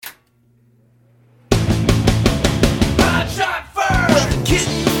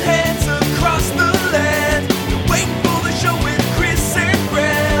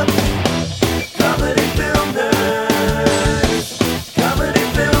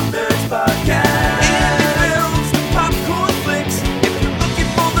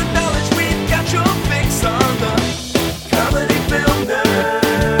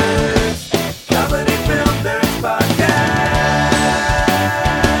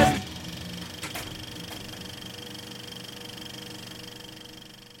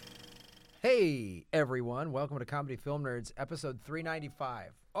Hey, everyone. Welcome to Comedy Film Nerds, episode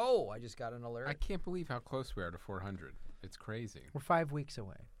 395. Oh, I just got an alert. I can't believe how close we are to 400. It's crazy. We're 5 weeks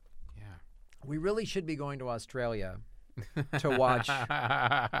away. Yeah. We really should be going to Australia to watch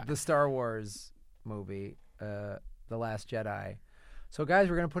the Star Wars movie, The Last Jedi. So,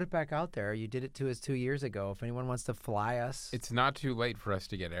 guys, we're going to put it back out there. You did it to us 2 years ago. If anyone wants to fly us. It's not too late for us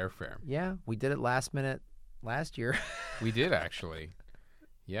to get airfare. Yeah, we did it last minute last year. We did, actually.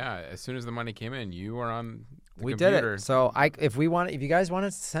 Yeah, as soon as the money came in, you were on the we computer. did it. So if you guys want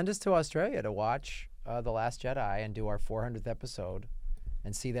to send us to Australia to watch The Last Jedi and do our 400th episode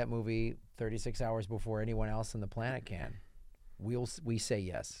and see that movie 36 hours before anyone else on the planet can, we say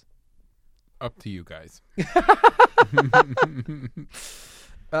yes. Up to you guys.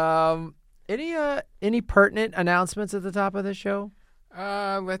 Any pertinent announcements at the top of the show?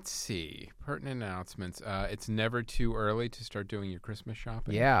 Let's see. Pertinent announcements. It's never too early to start doing your Christmas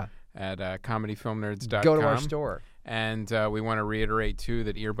shopping. Yeah. At comedyfilmnerds.com. Go to our store. And we want to reiterate, too,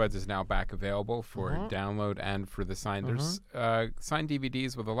 that Earbuds is now back available for download and for the sign. There's signed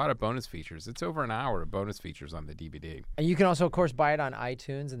DVDs with a lot of bonus features. It's over an hour of bonus features on the DVD. And you can also, of course, buy it on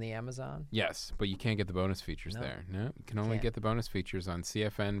iTunes and the Amazon. Yes, but you can't get the bonus features there. No, you can only get the bonus features on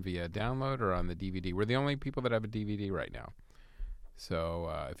CFN via download or on the DVD. We're the only people that have a DVD right now.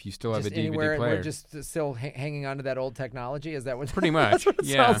 So if you still have just a DVD anywhere, player, we're just still hanging on to that old technology. Is that what? Pretty much. That's what it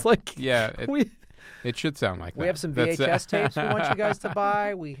Yeah. sounds like. Yeah, it should sound like that. We have some VHS tapes we want you guys to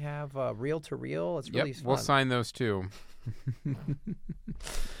buy. We have reel-to-reel. It's really fun. We'll sign those too.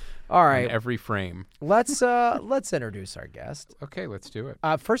 All right. In every frame. Let's introduce our guest. Okay, let's do it.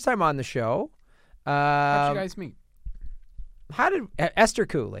 First time on the show. How'd you guys meet? How did Esther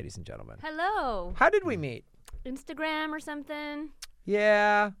Ku, ladies and gentlemen? Hello. How did we meet? Instagram or something?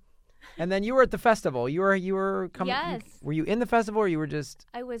 Yeah. And then you were at the festival. You were coming. Yes. Were you in the festival or you were just?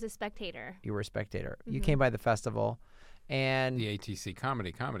 I was a spectator. You were a spectator. Mm-hmm. You came by the festival, and The ATC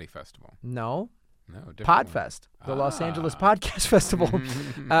Comedy Festival. No, different Podfest, the Los Angeles Podcast Festival.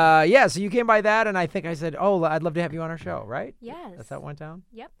 Yeah, so you came by that, and I think I said, "Oh, I'd love to have you on our show." Right? Yes. That's how it went down.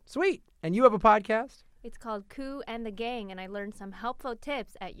 Yep. Sweet. And you have a podcast? It's called Ku and the Gang, and I learned some helpful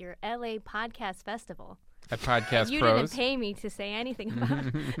tips at your LA Podcast Festival. At Podcast you Pros. didn't pay me to say anything about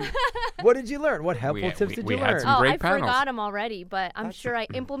it. What did you learn? What helpful tips did you had learn? some great I panels. forgot them already, but I'm sure I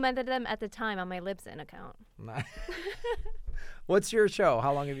implemented them at the time on my Libsyn account. What's your show?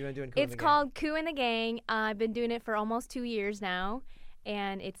 How long have you been doing Ku and It's the Gang? called Ku and the Gang. I've been doing it for almost 2 years now,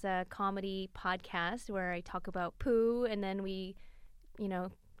 and it's a comedy podcast where I talk about poo, and then we,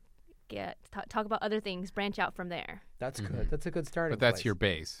 talk about other things, branch out from there. That's good. That's a good starting But that's place. your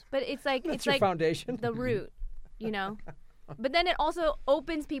base. But it's like That's it's your like foundation. the root, But then it also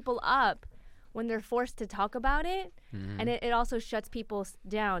opens people up when they're forced to talk about it, and it also shuts people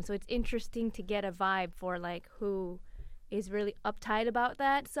down. So it's interesting to get a vibe for like who is really uptight about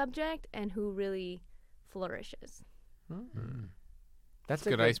that subject and who really flourishes. That's a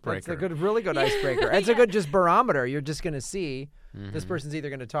good icebreaker. That's a really good icebreaker. It's a good just barometer. You're just going to see this person's either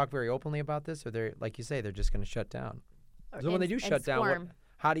going to talk very openly about this, or they're, like you say, they're just going to shut down. So when they do shut down,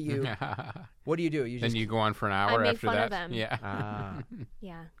 how do you? What do you do? Then you go on for an hour make after fun that. of them. Yeah.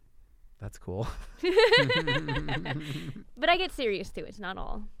 Yeah. That's cool. But I get serious too. It's not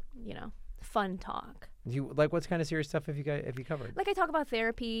all, fun talk. You like what kind of serious stuff have you covered? Like I talk about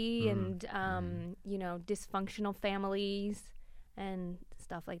therapy and dysfunctional families and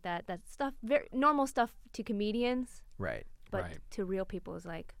stuff like that. That stuff, very normal stuff to comedians. Right. But to real people is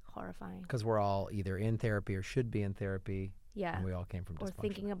like horrifying. Because we're all either in therapy or should be in therapy. Yeah. And we all came from dysfunction. Or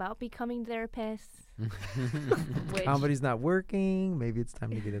thinking about becoming therapists. which, Comedy's not working. Maybe it's time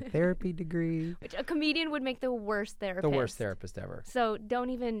to get a therapy degree. Which a comedian would make the worst therapist. The worst therapist ever. So don't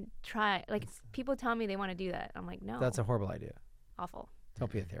even try. Like people tell me they want to do that. I'm like, no. That's a horrible idea. Awful.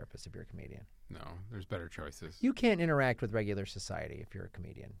 Don't be a therapist if you're a comedian. No, there's better choices. You can't interact with regular society if you're a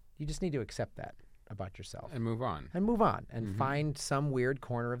comedian. You just need to accept that about yourself. And move on. And find some weird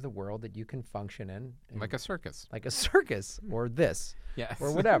corner of the world that you can function in. Like a circus. Like a circus or this. Yes.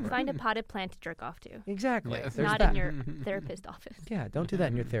 Or whatever. Find a potted plant to jerk off to. Exactly. Yes. There's Not that. in your therapist office. Yeah, don't do that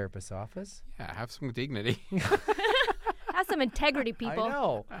in your therapist's office. Yeah, have some dignity. Have some integrity, people. I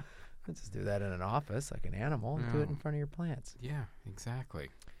know. Let's just do that in an office like an animal. Do it in front of your plants. Yeah, exactly.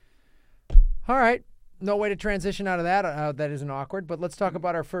 All right. No way to transition out of that. That isn't awkward. But let's talk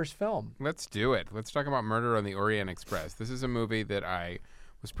about our first film. Let's do it. Let's talk about Murder on the Orient Express. This is a movie that I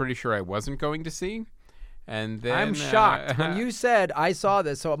was pretty sure I wasn't going to see. And then I'm shocked. When you said, I saw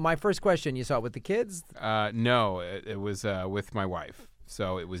this, so my first question, you saw it with the kids? No, it was with my wife.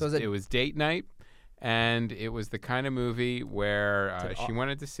 So it was date night, and it was the kind of movie where she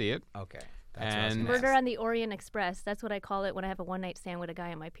wanted to see it. Okay. That's what I was And gonna Murder on the Orient Express. That's what I call it when I have a one-night stand with a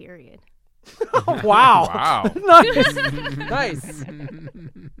guy on my period. Oh, wow. Wow. Nice. Nice.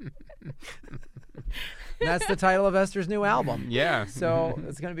 That's the title of Esther's new album. Yeah. So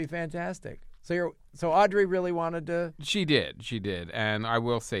it's going to be fantastic. So Audrey really wanted to. She did, and I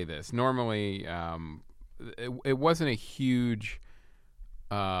will say this. Normally, it wasn't a huge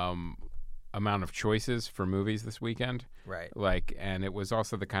amount of choices for movies this weekend. Right. And it was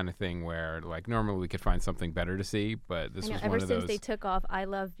also the kind of thing where, normally we could find something better to see, but this was one Ever of since those. they took off "I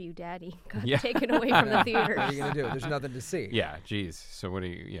Love You, Daddy," got Yeah. taken away from the theaters. What are you going to do? There's nothing to see. Yeah, geez. So what are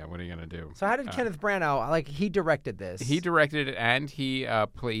you gonna do? So how did Kenneth Branagh, he directed this? He directed it and he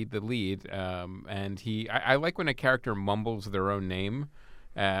played the lead. And I like when a character mumbles their own name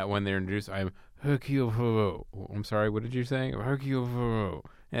when they're introduced. I'm Hercule Poirot. I'm sorry, what did you say? Hercule Poirot.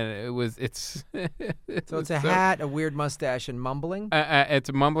 And it's So it's a hat, a weird mustache, and mumbling?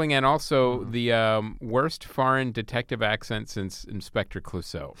 It's mumbling and also the worst foreign detective accent since Inspector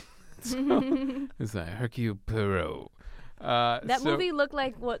Clouseau. So, it's like Hercule Poirot. That movie looked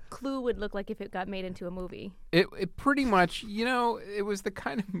like what Clue would look like if it got made into a movie. It pretty much, it was the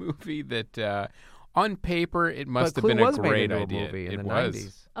kind of movie that on paper it must have Clue been a was made great into a idea. movie in It the was.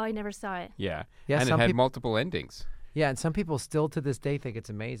 90s. Oh, I never saw it. Yeah. Yeah, and it some had peop- multiple endings. Yeah, and some people still to this day think it's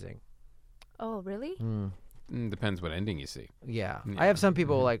amazing. Oh, really? Depends what ending you see. Yeah. Yeah. I have some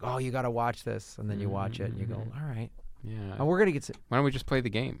people like, oh, you got to watch this. And then you watch it and you go, all right. Yeah. And we're going to get Why don't we just play the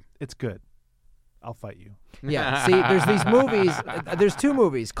game? It's good. I'll fight you. Yeah. See, there's these movies. There's two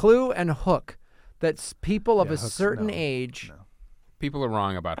movies, Clue and Hook, that's people of Yeah, a Hook's certain no. age. No. People are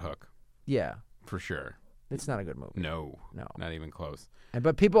wrong about Hook, Yeah. for sure. It's not a good movie. No, No. not even close.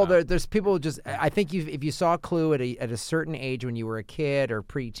 But people, there's people just. I think if you saw Clue at a certain age when you were a kid or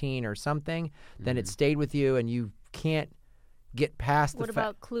preteen or something, then it stayed with you, and you can't get past What the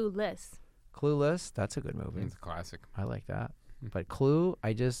about Clueless? Clueless. That's a good movie. It's a classic. I like that. But Clue,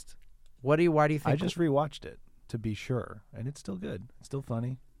 why do you think? I just rewatched it to be sure, and it's still good. It's still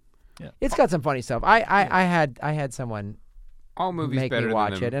funny. It's got some funny stuff. I had someone All movies make better me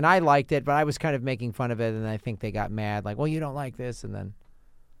watch than it, and I liked it, but I was kind of making fun of it, and I think they got mad, like, well, you don't like this, and then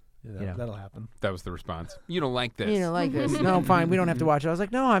Yeah, that'll happen. That was the response. You don't like this. you don't like this. No, fine, we don't have to watch it. I was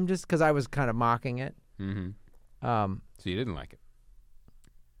like, no, I'm just because I was kind of mocking it. Mm-hmm. So you didn't like it.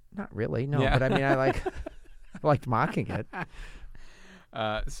 Not really, no, Yeah. but I mean, I liked mocking it.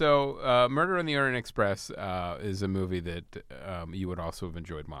 So Murder on the Orient Express is a movie that you would also have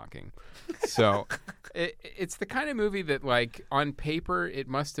enjoyed mocking. So it's the kind of movie that, on paper, it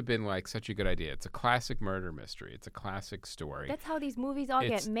must have been, such a good idea. It's a classic murder mystery. It's a classic story. That's how these movies all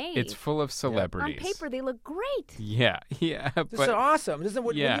get made. It's full of celebrities. On paper, they look great. Yeah. This is awesome.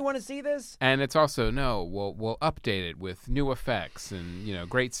 Wouldn't Yeah. you want to see this? And it's also, we'll update it with new effects and,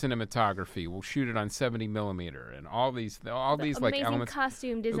 great cinematography. We'll shoot it on 70 millimeter and all these Amazing elements.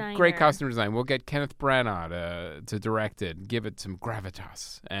 costume designer. Great costume design. We'll get Kenneth Branagh to direct it, give it some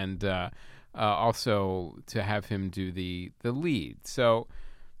gravitas, and also to have him do the lead. So,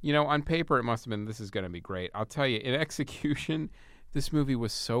 on paper, it must have been, this is going to be great. I'll tell you, in execution, this movie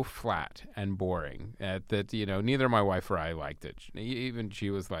was so flat and boring that, neither my wife or I liked it. Even she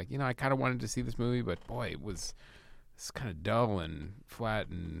was like, I kind of wanted to see this movie, but boy, it's kind of dull and flat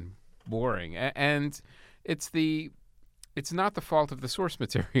and boring. And it's not the fault of the source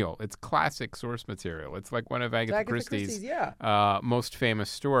material. It's classic source material. It's like one of Agatha Christie's most famous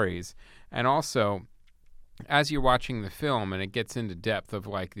stories. And also, as you're watching the film and it gets into depth of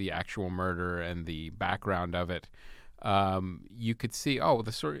the actual murder and the background of it, you could see,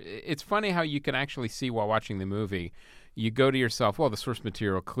 it's funny how you can actually see while watching the movie, you go to yourself, well, the source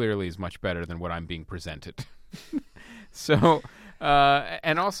material clearly is much better than what I'm being presented. So,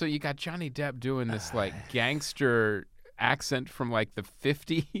 and also you got Johnny Depp doing this gangster accent from the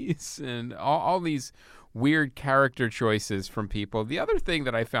 50s and all these weird character choices from people. The other thing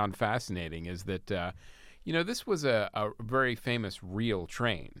that I found fascinating is that, this was a very famous real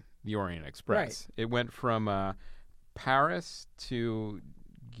train, the Orient Express. Right. It went from Paris to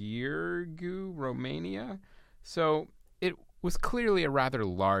Giurgiu, Romania. So it was clearly a rather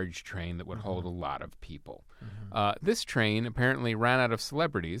large train that would hold a lot of people. Mm-hmm. This train apparently ran out of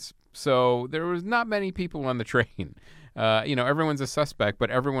celebrities, so there was not many people on the train. Everyone's a suspect,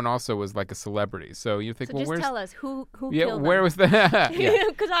 but everyone also was like a celebrity. So you think, just where's... tell us who killed them. Where was the...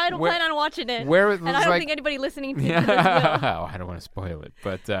 Because I don't plan on watching it. And I don't think anybody listening to this will. Oh, I don't want to spoil it.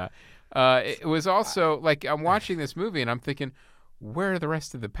 But it was also, I'm watching this movie and I'm thinking, where are the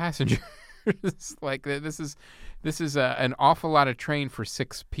rest of the passengers? This is an awful lot of train for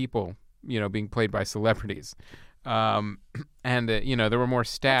 6 people, being played by celebrities. And there were more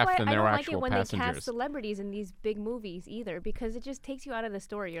staff That's why than I there don't were like actual it when passengers. they cast celebrities in these big movies either, because it just takes you out of the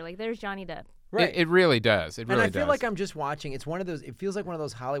story. You're like, there's Johnny Depp. Right. It really does. It really and I feel does. like I'm just watching. It's one of those. It feels like one of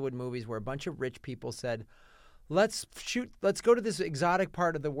those Hollywood movies where a bunch of rich people said, "Let's go to this exotic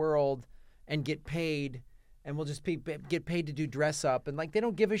part of the world and get paid, and we'll just get paid to do dress up." And like they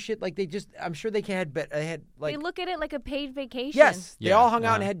don't give a shit. Like I'm sure they had like They look at it like a paid vacation. yes, they Yeah, all hung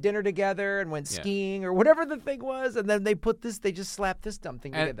out and uh-huh. had dinner together and went Yeah. skiing or whatever the thing was, and then they just slapped this dumb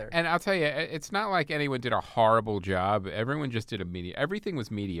thing together. And I'll tell you, it's not like anyone did a horrible job. Everyone just did everything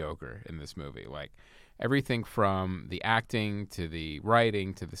was mediocre in this movie. Like everything from the acting to the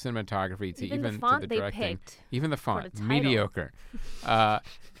writing to the cinematography to Even the even font to the they directing. picked Even the for font, the title. mediocre.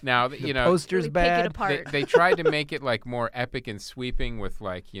 Now the poster's Really pick bad. it apart. they tried to make it like more epic and sweeping with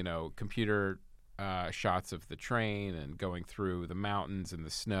like computer shots of the train and going through the mountains and the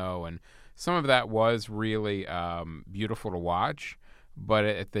snow, and some of that was really beautiful to watch. But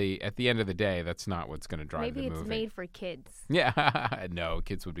at the end of the day, that's not what's going to drive Maybe the it's movie. made for kids. Yeah, no,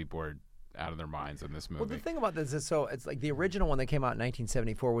 kids would be bored out of their minds in this movie. Well, the thing about this is, it's like the original one that came out in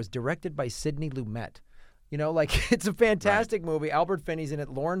 1974 was directed by Sidney Lumet. Like it's a fantastic movie. Albert Finney's in it,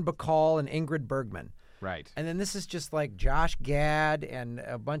 Lauren Bacall and Ingrid Bergman. Right. And then this is just like Josh Gad and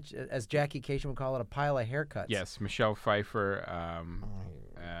a bunch, as Jackie Cation would call it, a pile of haircuts. Yes, Michelle Pfeiffer,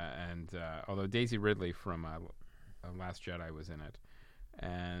 and although Daisy Ridley from Last Jedi was in it,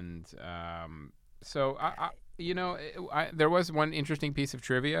 and so there was one interesting piece of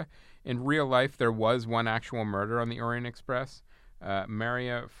trivia. In real life, there was one actual murder on the Orient Express.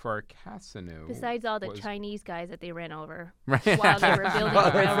 Maria Farcassinu. Besides all the was- Chinese guys that they ran over Right. while they were building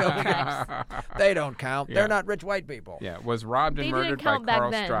the railroad tracks. They don't count. Yeah. They're not rich white people. Yeah, was robbed and They didn't murdered by count back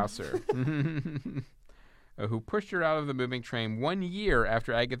Carl then. Strasser, who pushed her out of the moving train 1 year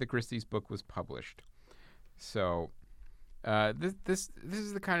after Agatha Christie's book was published. So, this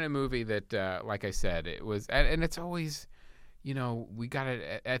is the kind of movie that, like I said, it was, and it's always, we got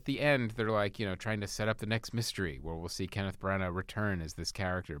it at the end. They're like, trying to set up the next mystery where we'll see Kenneth Branagh return as this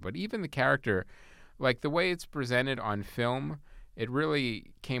character. But even the character, like the way it's presented on film, it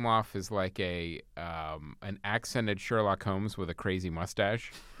really came off as like an accented Sherlock Holmes with a crazy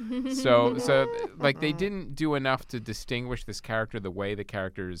mustache. So like they didn't do enough to distinguish this character the way the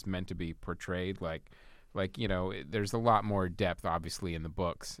character is meant to be portrayed. Like there's a lot more depth, obviously, in the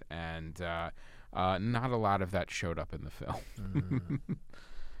books, and not a lot of that showed up in the film.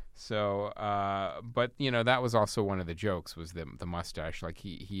 So, but that was also one of the jokes, was the mustache. Like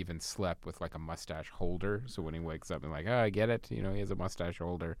he even slept with like a mustache holder. So when he wakes up and like, I get it. He has a mustache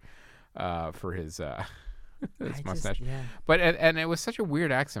holder for his mustache. Yeah. But and it was such a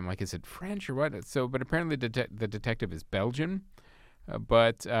weird accent. Like, is it French or what? So, but apparently the detective is Belgian.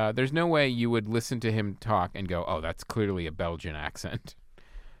 But there's no way you would listen to him talk and go, oh, that's clearly a Belgian accent.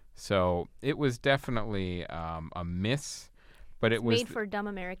 So it was definitely a miss. But it was Made for dumb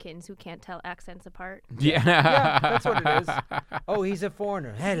Americans who can't tell accents apart. Yeah. Yeah, that's what it is. Oh, he's a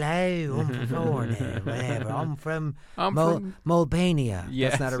foreigner. Hello, I'm a foreigner. Whatever. I'm from Mulbania.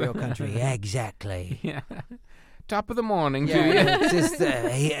 Yes. That's not a real country. Exactly. Yeah. Top of the morning to you. Yeah, it's just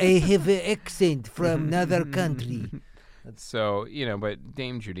I have an accent from another country. So, but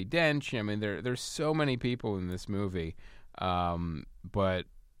Dame Judi Dench, I mean, there's so many people in this movie, but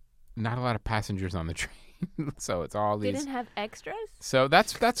not a lot of passengers on the train. So it's all They these. didn't have extras? So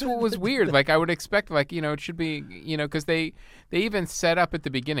that's what was weird. Like I would expect, like it should be, because they even set up at the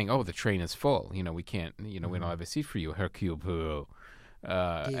beginning. Oh, the train is full. We can't. We don't have a seat for you, Hercule Poirot.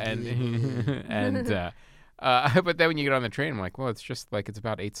 But then when you get on the train, I'm like, well, it's just like it's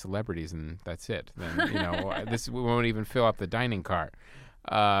about 8 celebrities and that's it. Then we won't even fill up the dining car.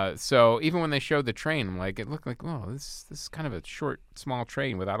 So even when they showed the train, I'm like, it looked like, oh, this is kind of a short, small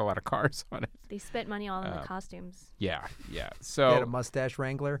train without a lot of cars on it. They spent money all on the costumes. Yeah. They had a So mustache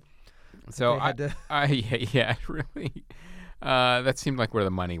wrangler. so they had to- yeah, really. That seemed like where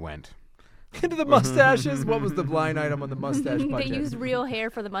the money went. Into the mustaches. What was the blind item on the mustache They budget? used real hair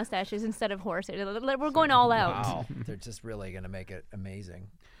for the mustaches instead of horse hair. We're going all out. Wow, they're just really gonna make it amazing.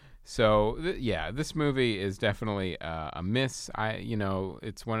 So this movie is definitely a miss.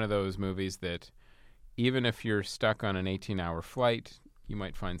 It's one of those movies that even if you're stuck on an 18-hour flight, you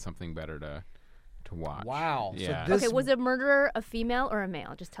might find something better to watch. Wow. Yeah. So this, Okay, was a murderer a female or a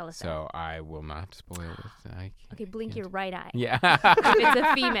male? Just tell us So I will not spoil it. that. Okay, blink your right eye. Yeah. If it's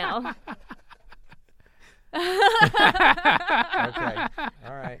a female. okay.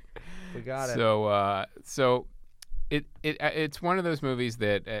 All right. We got it. So it's one of those movies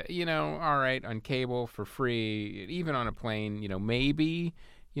that all right, on cable for free, even on a plane, maybe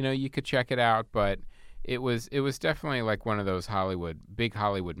you could check it out, but it was definitely like one of those big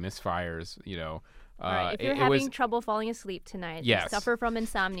Hollywood misfires, you know. Right. If you're having trouble falling asleep tonight, you suffer from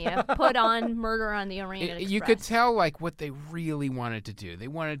insomnia, put on Murder on the Orient Express. You could tell like what they really wanted to do. They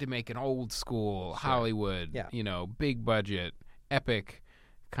wanted to make an old school Hollywood, you know, big budget, epic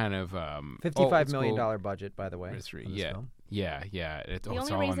kind of $55 million budget, by the way. Yeah. Film. Yeah. It's the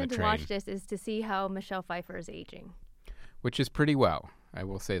only all on reason the to train, watch this is to see how Michelle Pfeiffer is aging. which is pretty well. I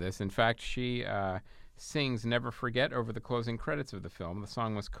will say this. In fact, she sings "Never Forget" over the closing credits of the film. The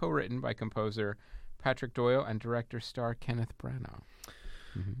song was co-written by composer Patrick Doyle and director-star Kenneth Branagh.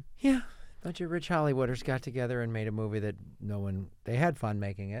 Mm-hmm. Yeah, a bunch of rich Hollywooders got together and made a movie that they had fun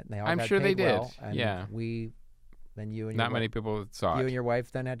making it. And they all I'm got sure paid they did. well, and then you and not many people saw you it. and your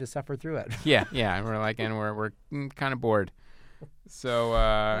wife then had to suffer through it. Yeah. We're kind of bored. So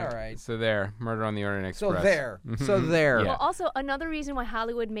all right. So there, Murder on the Orient Express. So there. Yeah. Well, also another reason why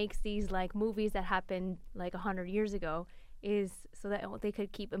Hollywood makes these like movies that happened like 100 years ago is so that they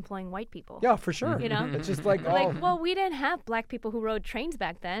could keep employing white people. Yeah, for sure. You know, it's just like well, we didn't have black people who rode trains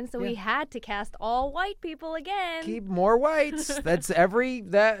back then, so we had to cast all white people again. Keep more whites. There's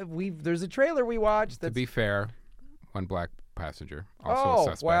a trailer we watched. To be fair, one black passenger, also a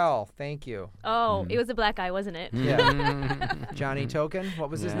suspect. Well, thank you. Oh, it was a black guy, wasn't it? Yeah. Johnny Token. What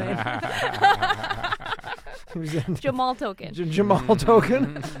was his name? Jamal Token. Jamal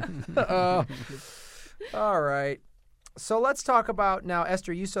Token. All right. So let's talk about now,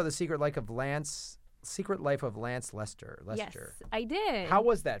 Esther. You saw The Secret Life of Lance Letscher. Yes, I did. How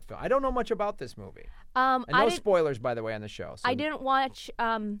was that film? I don't know much about this movie. And no spoilers, by the way, on the show. So. I didn't watch.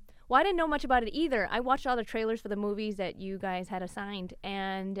 Well, I didn't know much about it either. I watched all the trailers for the movies that you guys had assigned,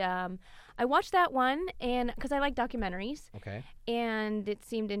 and I watched that one, and because I like documentaries. Okay. And it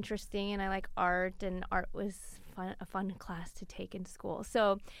seemed interesting, and I like art, and art was a fun class to take in school.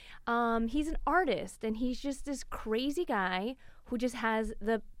 So, he's an artist, and he's just this crazy guy who just has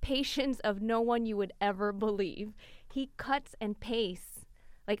the patience of no one you would ever believe. He cuts and pastes.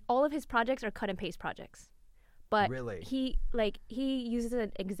 Like, all of his projects are cut and paste projects. But really? he uses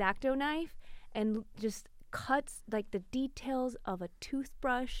an X-Acto knife and just cuts like the details of a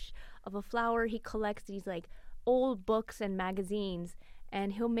toothbrush, of a flower. He collects these like old books and magazines,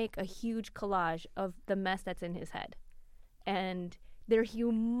 and he'll make a huge collage of the mess that's in his head. And they're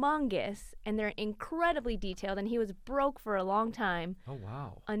humongous, and they're incredibly detailed, and he was broke for a long time. Oh,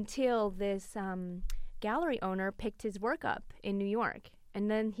 wow. Until this gallery owner picked his work up in New York.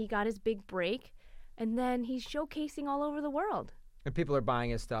 And then he got his big break. And then he's showcasing all over the world. And people are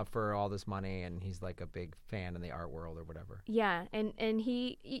buying his stuff for all this money, and he's like a big fan in the art world or whatever. Yeah, and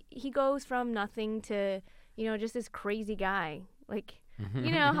he goes from nothing to, just this crazy guy. Like,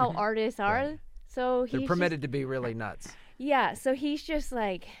 you know how artists are. Right. So they're permitted to be really nuts. Yeah, so he's just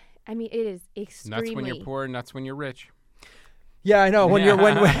like, I mean, it is extremely... Nuts when you're poor, nuts when you're rich. Yeah, I know. When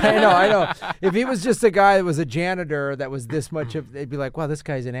I know. If he was just a guy that was a janitor that was this much of, they'd be like, "Well, this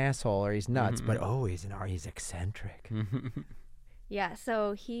guy's an asshole or he's nuts." But he's eccentric. Yeah,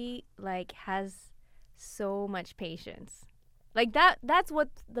 so he like has so much patience. Like that's what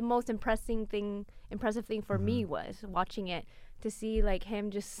the most impressive thing for me was watching it, to see like him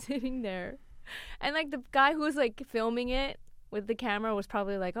just sitting there. And like the guy who was like filming it with the camera was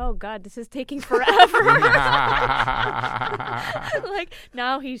probably like, "Oh God, this is taking forever." Like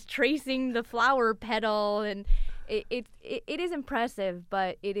now he's tracing the flower petal, and it is impressive,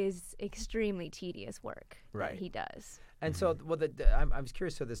 but it is extremely tedious work that he does. And so, I was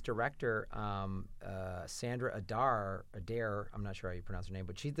curious. So this director, Sandra Adair, I'm not sure how you pronounce her name,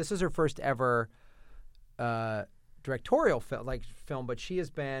 but this is her first ever directorial film, but she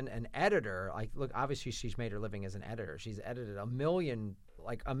has been an editor. Like, look, obviously she's made her living as an editor. She's edited a million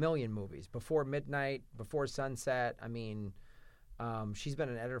movies. Before Midnight, Before Sunset. I mean, she's been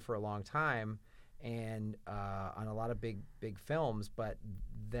an editor for a long time, and on a lot of big films. But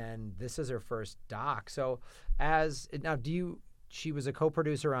then this is her first doc. So she was a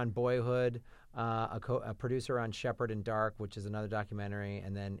co-producer on Boyhood, a producer on Shepherd in Dark, which is another documentary,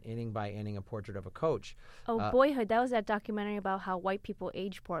 and then Inning by Inning, A Portrait of a Coach. Oh, Boyhood, that was that documentary about how white people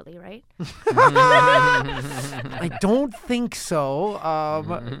age poorly, right? I don't think so.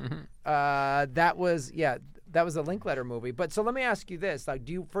 That was a Linkletter movie. But so let me ask you this: like,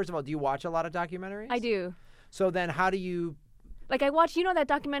 first of all, do you watch a lot of documentaries? I do. So then, how do you? Like, I watched, that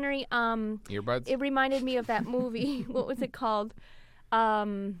documentary. Earbuds. It reminded me of that movie. What was it called?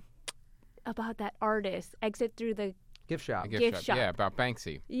 About that artist, Exit Through the Gift Shop. Gift Shop. Yeah, about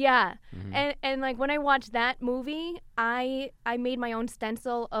Banksy. Yeah. And like when I watched that movie, I made my own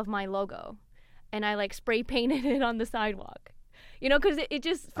stencil of my logo, and I like spray painted it on the sidewalk. You know, because it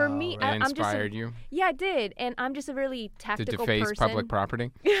just for me, It I'm just inspired you yeah, it did, and I'm just a really to tactical deface person. public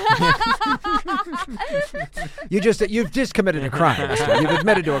property. You've just committed a crime. Esther. You've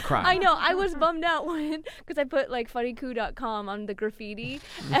admitted to a crime. I know. I was bummed out because I put like funnyku.com on the graffiti,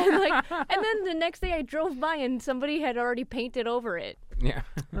 and then the next day I drove by and somebody had already painted over it. Yeah.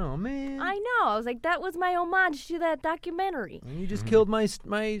 Oh man. I know. I was like, that was my homage to that documentary. You just killed my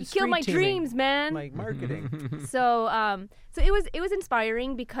You killed my dreams, man. my marketing. So it was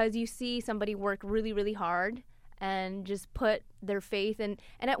inspiring because you see somebody work really, really hard and just put their faith and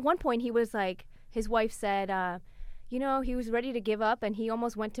at one point he was like, his wife said, he was ready to give up and he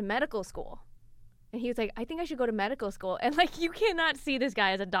almost went to medical school. And he was like, I think I should go to medical school. And like, you cannot see this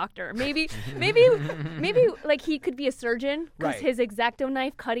guy as a doctor. Maybe like he could be a surgeon because Right. his X-Acto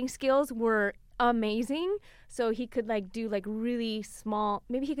knife cutting skills were amazing. So he could like do like really small,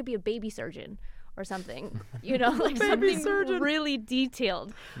 maybe he could be a baby surgeon or something, like something surgeon. really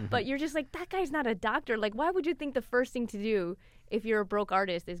detailed. But you're just like, that guy's not a doctor. Like, why would you think the first thing to do if you're a broke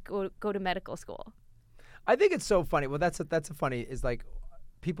artist is go to medical school? I think it's so funny. Well, that's a funny is like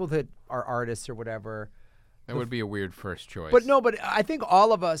people that are artists or whatever. That would be a weird first choice. But I think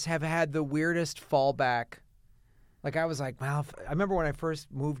all of us have had the weirdest fallback. Like I was like, well, I remember when I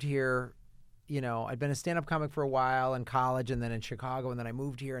first moved here, I'd been a stand-up comic for a while in college and then in Chicago, and then I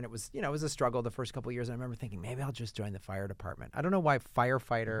moved here, and it was a struggle the first couple of years. And I remember thinking, maybe I'll just join the fire department. I don't know why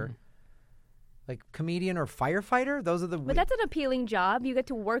firefighter, like comedian or firefighter, those are the. But that's an appealing job. You get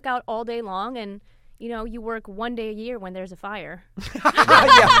to work out all day long and you work one day a year when there's a fire.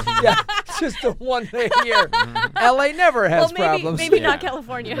 yeah, it's just a 1 day a year. LA never has problems. Maybe not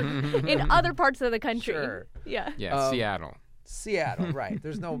California. In other parts of the country. Sure. Yeah. Yeah, Seattle. Seattle, right?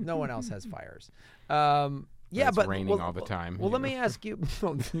 There's no one else has fires. It's raining all the time. Well, let me ask you.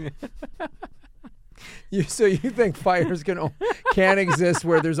 So you think fires can't exist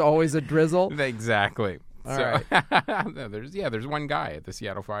where there's always a drizzle? Exactly. All right. right. There's one guy at the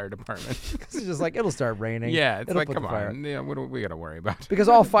Seattle Fire Department. It's just like it'll start raining. Yeah, it's It'll like, put come the fire. on. Yeah, what do we got to worry about? Because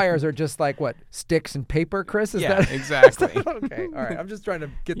all fires are just like what, sticks and paper, Chris? Is Yeah, that exactly. okay? All right. I'm just trying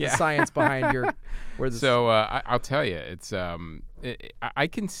to get the science behind where this. So I'll tell you, it's I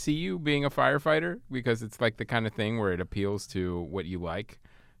can see you being a firefighter because it's like the kind of thing where it appeals to what you like.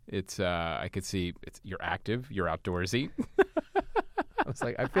 It's I could see you're active, you're outdoorsy. I was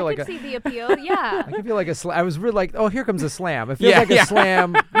like, I feel like could see the appeal. Yeah. I could feel like a slam. I was really like, oh, here comes a slam. It feels like a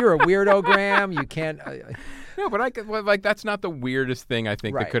slam. You're a weirdo, Graham. You can't. No, but that's not the weirdest thing I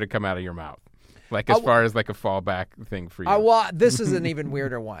think Right. that could have come out of your mouth. Like as far as like a fallback thing for you. Well, this is an even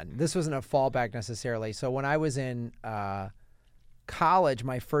weirder one. This wasn't a fallback necessarily. So when I was in college,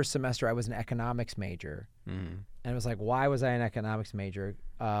 my first semester, I was an economics major. Mm-hmm. And it was like, why was I an economics major?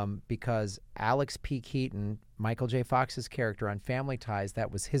 Because Alex P. Keaton, Michael J. Fox's character on Family Ties,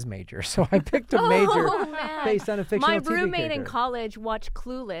 that was his major. So I picked a major based on a fictional My TV roommate in character. college watched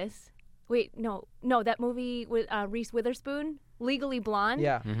Clueless. Wait, no, that movie with Reese Witherspoon, Legally Blonde.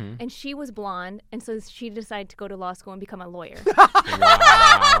 Yeah. Mm-hmm. And she was blonde, and so she decided to go to law school and become a lawyer.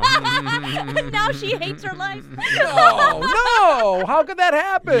 And now she hates her life. No! How could that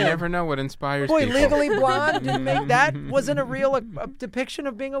happen? You never know what inspires Boy, people. Legally Blonde didn't make that. Wasn't a real a depiction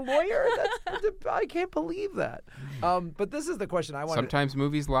of being a lawyer. I can't believe that. But this is the question I wanted. Sometimes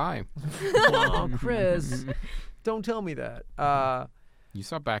movies lie. Oh, Chris, don't tell me that. You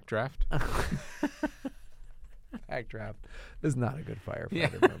saw Backdraft? Backdraft is not a good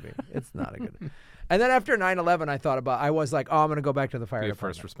firefighter movie. It's not a good. And then after 9/11, I was like, oh, I'm going to go back to the fire Be a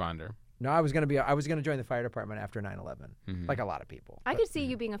department. first responder. No, I was going to join the fire department after 9/11, like a lot of people. I could see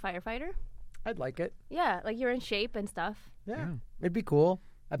you being a firefighter. I'd like it. Yeah, like you're in shape and stuff. Yeah, it'd be cool.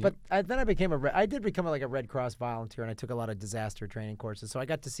 But then I became I did become like a Red Cross volunteer, and I took a lot of disaster training courses, so I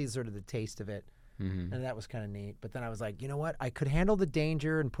got to see sort of the taste of it, and that was kind of neat. But then I was like, you know what? I could handle the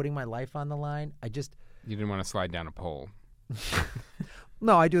danger and putting my life on the line. You didn't want to slide down a pole.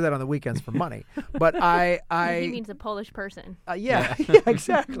 No, I do that on the weekends for money. But He means a Polish person. Yeah,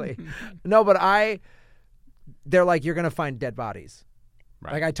 exactly. No, but they're like, you're going to find dead bodies.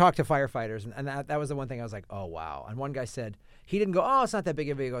 Right. Like I talked to firefighters, and that was the one thing I was like, oh, wow. And one guy said, he didn't go, oh, it's not that big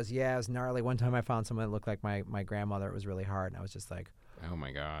of a deal. He goes, yeah, it was gnarly. One time I found someone that looked like my grandmother. It was really hard. And I was just like, Oh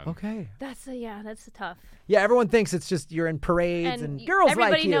my God. okay. That's tough. Yeah, everyone thinks it's just you're in parades and girls like you.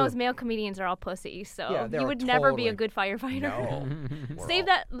 Everybody knows male comedians are all pussies, so Yeah, they you are would never be a totally- good firefighter. No. We're Save all-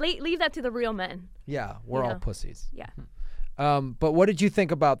 that. Leave that to the real men. Yeah, we're all know. pussies. Yeah. But what did you think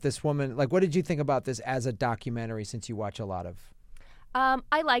about this woman? Like, what did you think about this as a documentary, since you watch a lot of?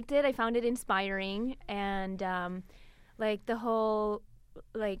 I liked it. I found it inspiring, and like the whole,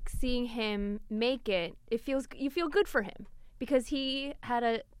 like seeing him make it. You feel good for him because he had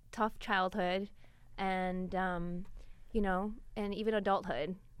a tough childhood and and even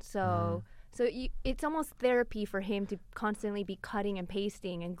adulthood. So it's almost therapy for him to constantly be cutting and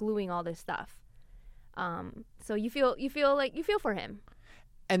pasting and gluing all this stuff. So you feel for him.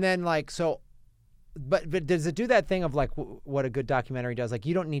 And then but does it do that thing of like what a good documentary does? Like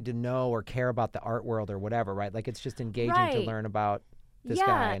you don't need to know or care about the art world or whatever, right? Like it's just engaging to learn about this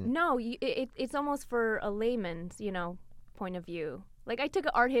guy. No, it's almost for a layman's, point of view. Like I took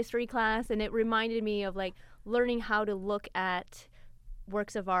an art history class and it reminded me of like learning how to look at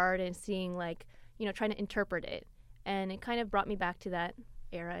works of art and seeing trying to interpret it. And it kind of brought me back to that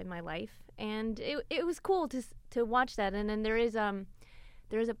era in my life. And it was cool to watch that. And then there is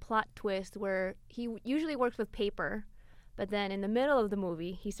a plot twist where he usually works with paper, but then in the middle of the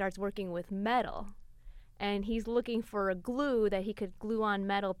movie, he starts working with metal. And he's looking for a glue that he could glue on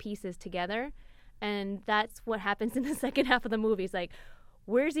metal pieces together. And that's what happens in the second half of the movie. It's like,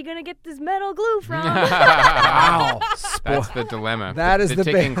 where's he going to get this metal glue from? Wow. That's the dilemma. That is the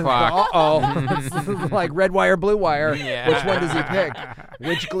ticking big clock. It's like red wire, blue wire. Yeah. Which one does he pick?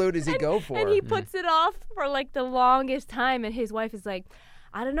 Which glue does he go for? And he puts it off for like the longest time. And his wife is like,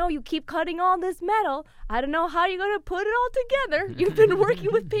 I don't know, you keep cutting all this metal. I don't know how you're going to put it all together. You've been working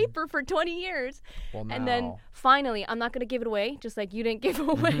with paper for 20 years. Well, and then finally, I'm not going to give it away, just like you didn't give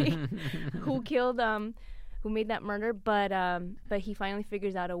away who made that murder. But he finally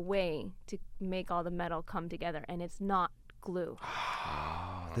figures out a way to make all the metal come together, and it's not glue.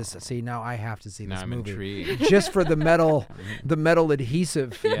 Now I have to see this I'm movie. intrigued. Just for the metal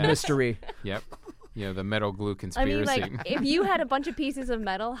adhesive mystery. Yep. The metal glue I conspiracy. mean, like, if you had a bunch of pieces of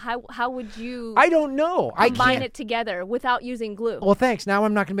metal, how would you I don't know. combine it together without using glue? Well, thanks. Now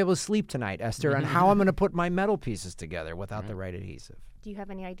I'm not going to be able to sleep tonight, Esther, on how I'm going to put my metal pieces together without the right adhesive. Do you have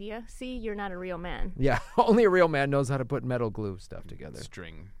any idea? See, you're not a real man. Yeah, only a real man knows how to put metal glue stuff together.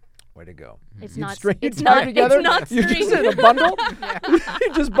 String. Way to go. It's You not. string it It's down not. together? It's not You just string. in a bundle?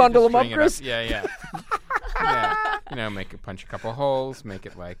 You just bundle them up, String it Chris? Yeah. Yeah. Make it punch a couple holes, make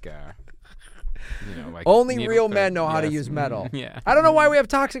it like Only needle real thread. men know how to Yes. use metal. Yeah. I don't know why we have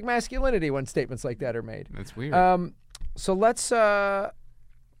toxic masculinity when statements like that are made. That's weird. So let's.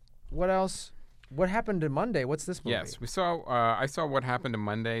 What else? What happened to Monday? What's this movie? Yes, we saw. I saw What Happened to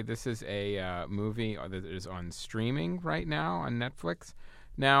Monday. This is a movie that is on streaming right now on Netflix.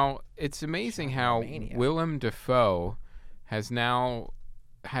 Now it's amazing how Mania. Willem Dafoe has now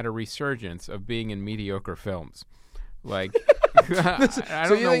had a resurgence of being in mediocre films. Like, I So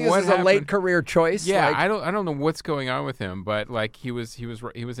don't you know think what this is a late happened. career choice? Yeah, Like, I don't know what's going on with him, but like he was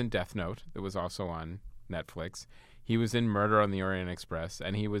in Death Note, that was also on Netflix. He was in Murder on the Orient Express,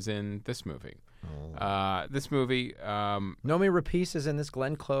 and he was in this movie. This movie, Nomi Rapace is in this.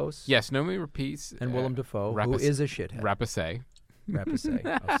 Glenn Close. yes, Nomi Rapace And Willem Dafoe, who is a shithead. Rapace.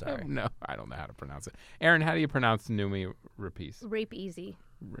 Rapace. Oh, sorry. No, I don't know how to pronounce it. Aaron, how do you pronounce Nomi Rapace? Rape easy.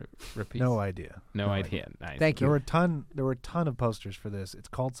 Rapace? No idea. No idea. Nice. Thank There you. were a ton of posters for this. It's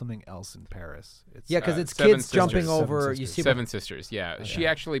called something else in Paris. It's Yeah, because it's Seven kids jumping Sisters. over. Seven You Sisters. see Seven Sisters, yeah. She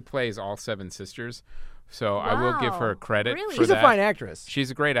actually plays all seven sisters, so I will give her Wow, credit really? for She's that. a fine actress. She's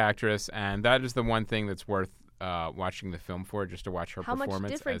a great actress, and that is the one thing that's worth watching the film for, just to watch her How performance.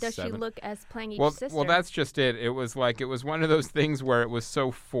 much different as does she Seven. look as playing each Well, sister? well, that's just it. It was one of those things where it was so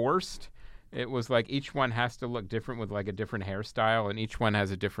forced. It was like each one has to look different with like a different hairstyle, and each one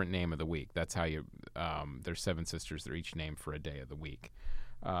has a different name of the week. That's how you. There's seven sisters. They're each named for a day of the week.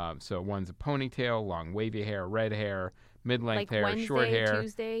 So one's a ponytail, long wavy hair, red hair, mid-length like hair, Wednesday, short hair,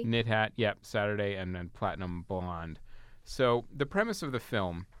 Tuesday. knit hat. Yep, Saturday, and then platinum blonde. So the premise of the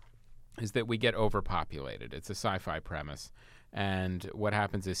film is that we get overpopulated. It's a sci-fi premise. And what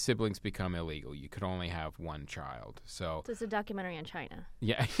happens is siblings become illegal. You could only have one child. So So it's a documentary on China.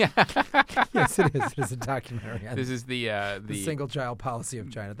 yeah. Yes, it is. It is a documentary on This is the single child policy of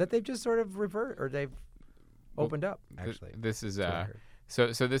China that they've just sort of they've opened up, actually. This is That's what I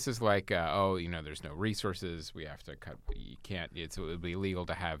heard. so this is like there's no resources. We have to cut. You can't. It would be illegal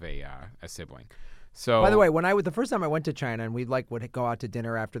to have a sibling. So By the way, the first time I went to China and we would go out to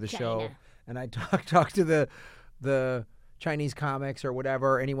dinner after the show, China. and I talk to the Chinese comics or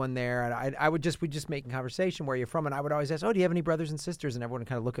whatever, anyone there, and we'd just make conversation, where you're from, and I would always ask, oh, do you have any brothers and sisters? And everyone would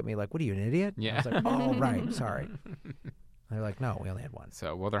kind of look at me like, what are you, an idiot? And I was like, oh, right, sorry. And they're like, no, we only had one.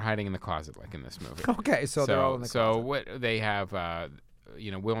 So they're hiding in the closet like in this movie. Okay, so they're all in the So closet. what they have,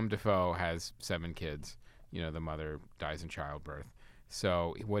 Willem Dafoe has 7 kids. The mother dies in childbirth.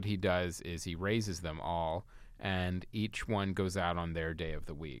 So what he does is he raises them all, and each one goes out on their day of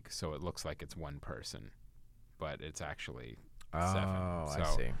the week. So it looks like it's one person, but it's actually 7. Oh, So,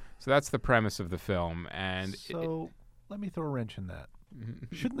 I see. So that's the premise of the film, and So let me throw a wrench in that.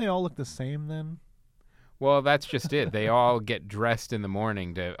 Shouldn't they all look the same then? Well, that's just it. They all get dressed in the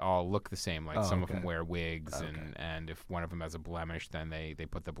morning to all look the same. Like some of okay. them wear wigs, Okay. and if one of them has a blemish, then they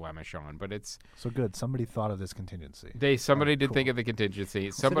put the blemish on. But it's So good. Somebody thought of this contingency. somebody did cool. think of the contingency.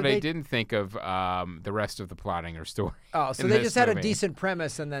 did Somebody they- didn't think of the rest of the plotting or story. Oh, so in they this just had a movie. decent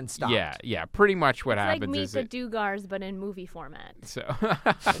premise and then stopped. Yeah. Pretty much what It's like happens Meet is the Dugars, but in movie format. so.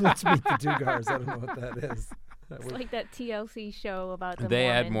 Let's meet the Dugars. I don't know what that is. It's like that TLC show about the They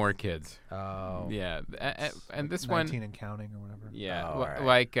had Mormons. more kids. Oh. Yeah, and this 19 one, and counting or whatever. yeah, Oh, all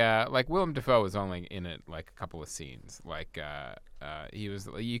right. like Willem Dafoe was only in it like a couple of scenes. Like he was,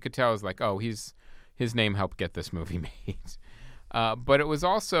 you could tell it was like, oh, his name helped get this movie made. But it was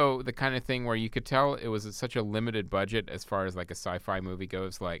also the kind of thing where you could tell it was such a limited budget as far as like a sci-fi movie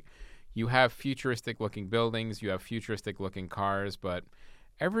goes. Like you have futuristic looking buildings, you have futuristic looking cars, but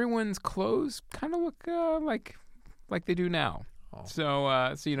everyone's clothes kind of look like they do now. Oh.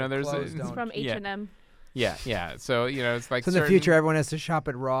 So you know, there's clothes It's don't- from Yeah. H&M. yeah. So you know, it's like So in the certain- future, everyone has to shop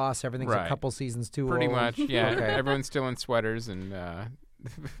at Ross. Everything's a Right. couple seasons too pretty old. much. Yeah, Okay. everyone's still in sweaters and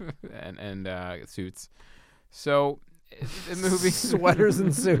suits. So the movie Sweaters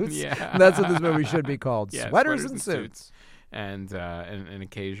and suits. Yeah, That's what this movie should be called. Yeah, Sweaters and suits. And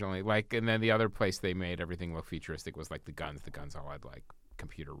occasionally, like, and then the other place they made everything look futuristic was like the guns. The guns all had like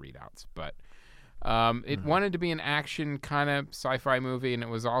computer readouts, but it wanted to be an action kind of sci-fi movie, and it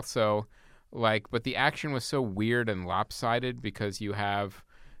was also like, but the action was so weird and lopsided because you have,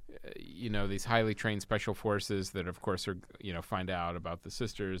 you know, these highly trained special forces that, of course, are, you know, find out about the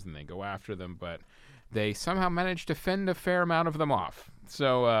sisters and they go after them, but they somehow managed to fend a fair amount of them off.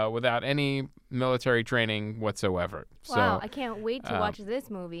 So without any military training whatsoever. Wow, So, I can't wait to watch this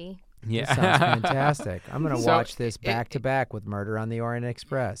movie. yeah. This sounds fantastic. I'm going to So watch this back to back with Murder on the Orient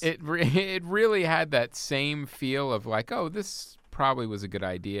Express. It really had that same feel of like, oh, this probably was a good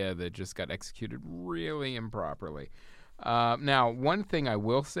idea that just got executed really improperly. Now, one thing I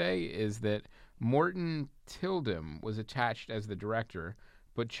will say is that Morton Tildum was attached as the director,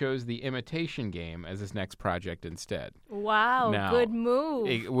 but chose The Imitation Game as his next project instead. Wow, Now, good move.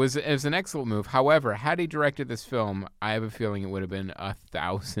 It was an excellent move. However, had he directed this film, I have a feeling it would have been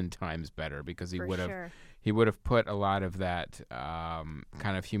 1,000 times better because he For would have sure. he would have put a lot of that kind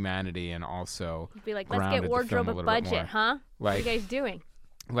of humanity and also You'd be like, let's grounded get the film wardrobe a a little bit budget, more. huh? What are Like- you guys doing?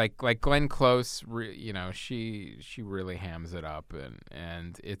 like Glenn Close, you know, she really hams it up,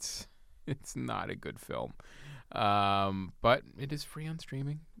 and it's not a good film, but it is free on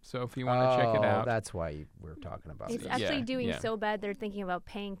streaming. So if you want to check it out, That's why we're talking about It's this. actually doing yeah. so bad they're thinking about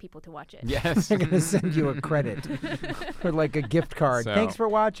paying people to watch it. yes, They're going to send you a credit or like a gift card. So- Thanks for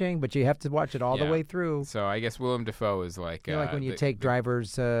watching, but you have to watch it all the Yeah. way through. So I guess Willem Dafoe is like You know, like when you the- take the-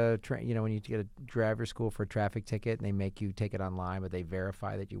 driver's, you know, when you get a driver's school for a traffic ticket and they make you take it online, but they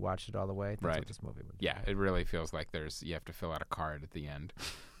verify that you watched it all the way. That's Right. what this movie would be. Yeah, it really feels like you have to fill out a card at the end.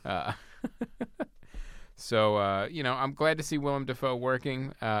 So, you know, I'm glad to see Willem Dafoe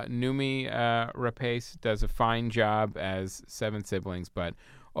working. Noomi Rapace does a fine job as Seven Siblings, but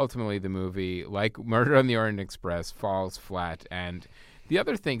ultimately the movie, like Murder on the Orient Express, falls flat. And the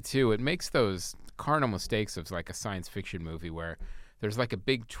other thing, too, it makes those carnal mistakes of like a science fiction movie where there's like a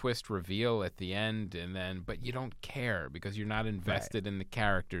big twist reveal at the end, but you don't care because you're not invested in the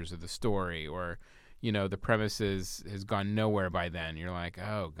characters or the story, or you know, the premise has gone nowhere by then. You're like,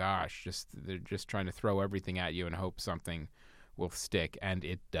 oh gosh, they're just trying to throw everything at you and hope something will stick, and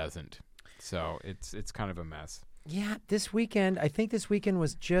it doesn't. So it's kind of a mess. Yeah, I think this weekend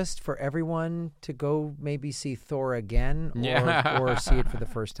was just for everyone to go maybe see Thor again or see it for the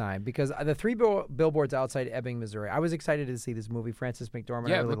first time. Because the Three Billboards Outside Ebbing, Missouri, I was excited to see this movie. Frances McDormand,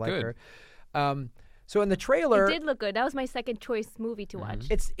 Yeah, I it really looked like good. her. So in the trailer, It did look good. That was my second choice movie to watch.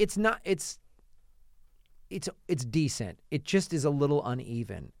 it's decent. It just is a little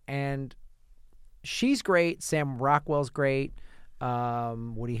uneven. And she's great. Sam Rockwell's great.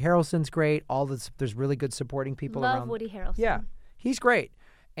 Woody Harrelson's great. There's really good supporting people Love around. Woody Harrelson. Yeah, he's great.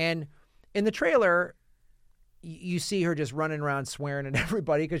 And in the trailer, you see her just running around swearing at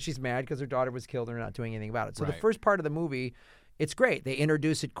everybody because she's mad because her daughter was killed and they're not doing anything about it. So the Right. first part of the movie, it's great. They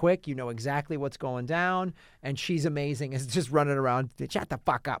introduce it quick. You know exactly what's going down. And she's amazing. It's just running around. Shut the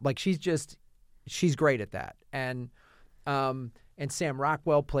fuck up. Like she's great at that. And Sam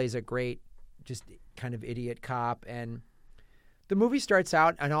Rockwell plays a great, just kind of idiot cop. And the movie starts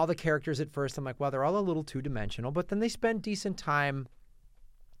out, and all the characters at first, I'm like, well, they're all a little two-dimensional. But then they spend decent time,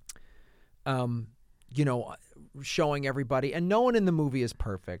 you know, showing everybody. And no one in the movie is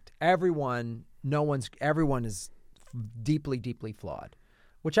perfect. Everyone is deeply, deeply flawed.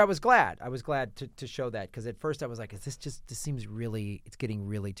 which I was glad. I was glad to show that because at first I was like, this seems really, it's getting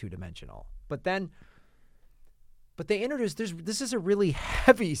really two-dimensional. But they introduced, this is a really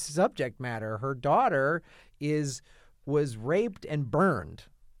heavy subject matter. Her daughter was raped and burned,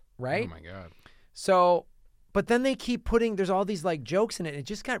 right? Oh, my God. So, but then they keep putting, there's all these like jokes in it. And it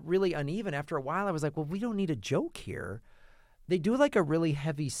just got really uneven. After a while, I was like, well, we don't need a joke here. They do like a really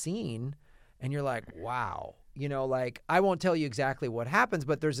heavy scene and you're like, wow. You know, like I won't tell you exactly what happens,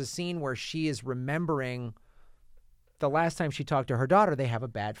 but there's a scene where she is remembering the last time she talked to her daughter, they have a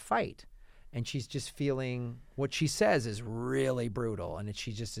bad fight. And she's just feeling what she says is really brutal. And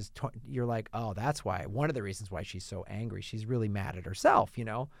she just is, you're like, oh, that's why. One of the reasons why she's so angry. She's really mad at herself, you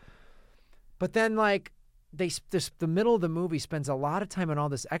know? But then like the middle of the movie spends a lot of time on all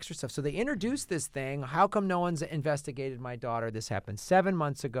this extra stuff. So they introduce this thing. How come no one's investigated my daughter? This happened 7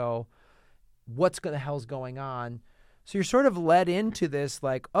 months ago. What the hell's going on? So you're sort of led into this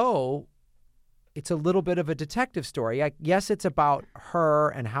like, oh, it's a little bit of a detective story. Yes, it's about her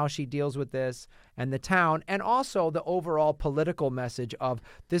and how she deals with this and the town, and also the overall political message of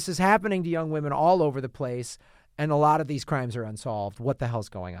this is happening to young women all over the place, and a lot of these crimes are unsolved. What the hell's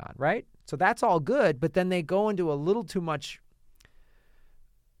going on, right? So that's all good, but then they go into a little too much,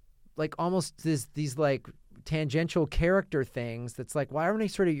 like almost these like tangential character things that's like, why aren't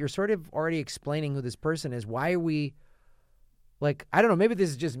they you're sort of already explaining who this person is. Why are we... Like, I don't know, maybe this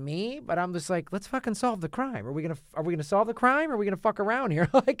is just me, but I'm just like, let's fucking solve the crime. Are we gonna solve the crime or are we gonna fuck around here?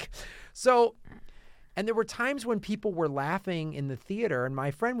 Like, so, and there were times when people were laughing in the theater, and my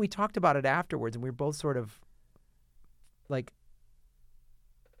friend, we talked about it afterwards, and we were both sort of like,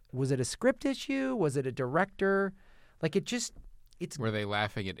 was it a script issue? Was it a director? Like, it's... Were they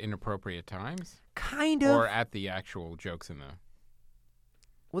laughing at inappropriate times? Kind of. Or at the actual jokes in the...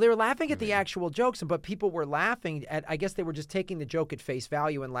 Well, they were laughing at the actual jokes, but people were laughing at, I guess they were just taking the joke at face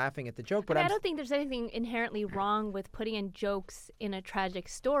value and laughing at the joke. But I don't think there's anything inherently wrong with putting in jokes in a tragic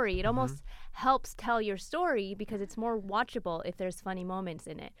story. It almost helps tell your story because it's more watchable if there's funny moments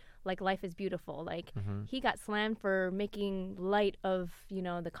in it. Like Life is Beautiful. Like he got slammed for making light of,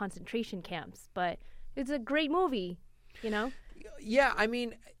 the concentration camps, but it's a great movie, Yeah, I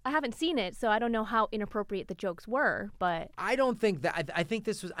mean... I haven't seen it, so I don't know how inappropriate the jokes were, but... I don't think that... I think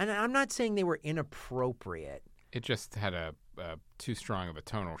this was... And I'm not saying they were inappropriate. It just had a too strong of a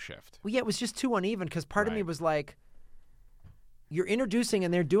tonal shift. Well, yeah, it was just too uneven because part of me was like, you're introducing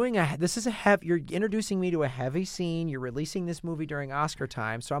and they're doing you're introducing me to a heavy scene. You're releasing this movie during Oscar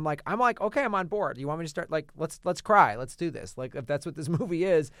time. So I'm like, okay, I'm on board. You want me to start like, let's cry. Let's do this. Like, if that's what this movie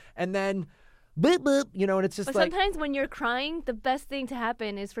is. And then... Boop, boop, and it's just but like... sometimes when you're crying, the best thing to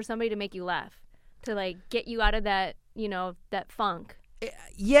happen is for somebody to make you laugh, to, like, get you out of that, that funk.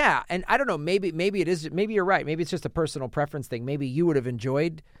 Yeah, and I don't know, maybe it is, maybe you're right. Maybe it's just a personal preference thing. Maybe you would have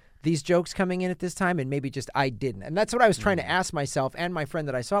enjoyed these jokes coming in at this time, and maybe just I didn't. And that's what I was trying to ask myself and my friend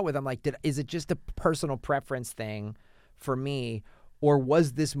that I saw it with. I'm like, is it just a personal preference thing for me, or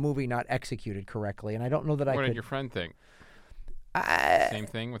was this movie not executed correctly? And I don't know that What did your friend think? Same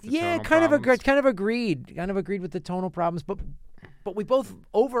thing with the tonal problems? kind of agreed with the tonal problems, but we both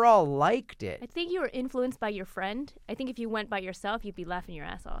overall liked it. I think you were influenced by your friend. I think if you went by yourself, you'd be laughing your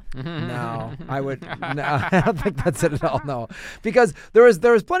ass off. No, I would. No, I don't think that's it at all. No, because there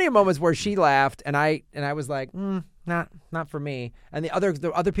was plenty of moments where she laughed, and I was like, not for me. And the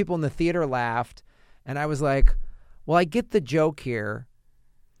other people in the theater laughed, and I was like, well, I get the joke here.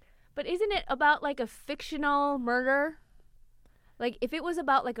 But isn't it about like a fictional murder? Like, if it was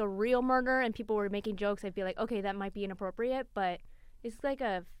about, like, a real murder and people were making jokes, I'd be like, okay, that might be inappropriate, but it's like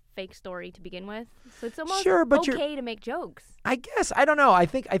a fake story to begin with. So it's almost okay to make jokes. I guess. I don't know. I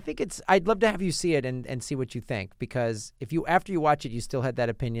think it's... I'd love to have you see it and see what you think, because if you, after you watch it, you still had that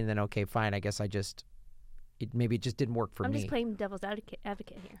opinion, then okay, fine, I guess maybe it just didn't work for me. I'm just playing devil's advocate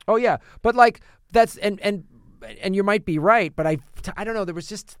here. Oh, yeah. But, like, that's... And you might be right, but I don't know. There was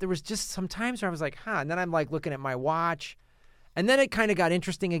just some times where I was like, and then I'm, like, looking at my watch... And then it kind of got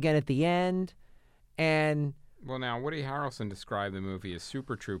interesting again at the end, and... Well, now, Woody Harrelson described the movie as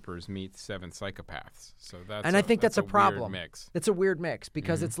Super Troopers meets Seven Psychopaths, so that's... And I think that's a problem. Weird mix. It's a weird mix,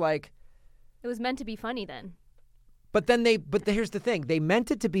 because it's like... It was meant to be funny then. But here's the thing. They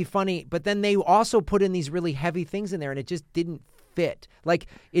meant it to be funny, but then they also put in these really heavy things in there, and it just didn't fit. Like,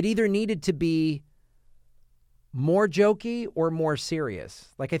 it either needed to be... more jokey or more serious.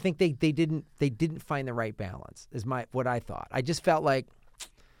 Like, I think they didn't find the right balance is what I thought. I just felt like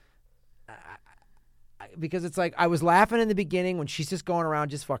because it's like I was laughing in the beginning when she's just going around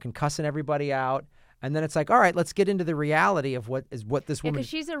just fucking cussing everybody out, and then it's like, all right, let's get into the reality of what this woman. Because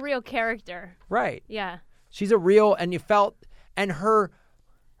she's a real character, right? Yeah, she's a real, and you felt, and her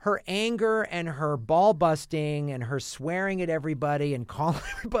her anger and her ball busting and her swearing at everybody and calling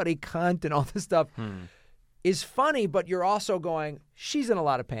everybody cunt and all this stuff is funny, but you're also going, she's in a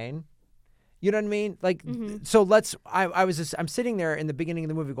lot of pain. You know what I mean? Like, so I'm sitting there in the beginning of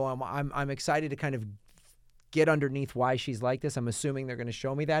the movie going, I'm excited to kind of get underneath why she's like this. I'm assuming they're going to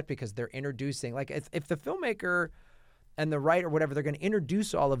show me that because they're introducing, like, if the filmmaker and the writer, whatever, they're going to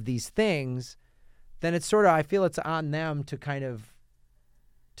introduce all of these things, then it's sort of, I feel it's on them to kind of,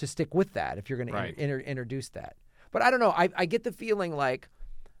 to stick with that if you're going to introduce that. But I don't know. I get the feeling like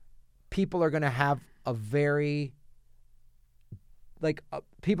people are going to have a very, like,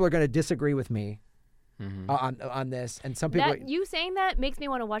 people are going to disagree with me on this. And some people... you saying that makes me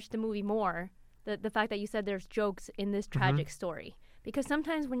want to watch the movie more. The fact that you said there's jokes in this tragic story. Because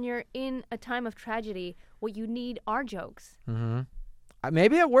sometimes when you're in a time of tragedy, what you need are jokes.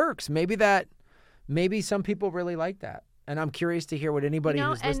 Maybe it works. Maybe some people really like that. And I'm curious to hear what anybody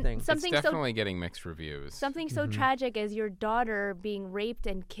who's listening... It's definitely getting mixed reviews. Something so tragic as your daughter being raped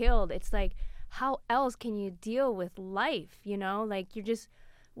and killed, it's like, how else can you deal with life, you know? Like, you're just...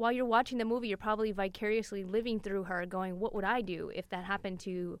 While you're watching the movie, you're probably vicariously living through her going, what would I do if that happened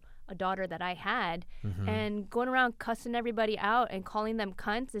to a daughter that I had? And going around cussing everybody out and calling them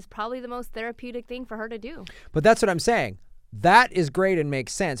cunts is probably the most therapeutic thing for her to do. But that's what I'm saying. That is great and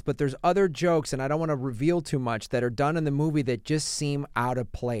makes sense, but there's other jokes, and I don't want to reveal too much, that are done in the movie that just seem out of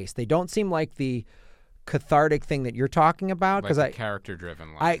place. They don't seem like the cathartic thing that you're talking about. Like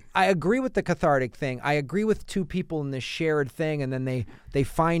character-driven line. I agree with the cathartic thing. I agree with two people in this shared thing, and then they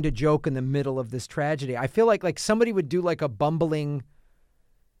find a joke in the middle of this tragedy. I feel like somebody would do like a bumbling...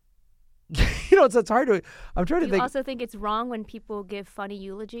 you know, it's hard to... I'm trying to think... You also think it's wrong when people give funny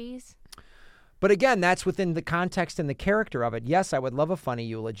eulogies? But again, that's within the context and the character of it. Yes, I would love a funny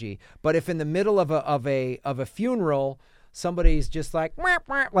eulogy, but if in the middle of a funeral, somebody's just like, wah,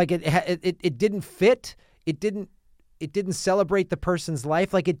 wah, like it didn't fit, it didn't celebrate the person's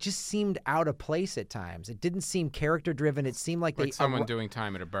life, like it just seemed out of place at times. It didn't seem character driven. It seemed like someone doing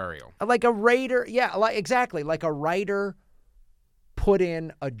time at a burial, like a writer. Yeah, exactly, like a writer put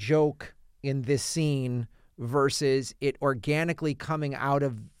in a joke in this scene versus it organically coming out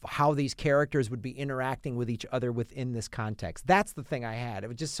of how these characters would be interacting with each other within this context. That's the thing I had. It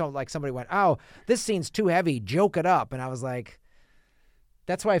was just so like somebody went, oh, this scene's too heavy, joke it up. And I was like,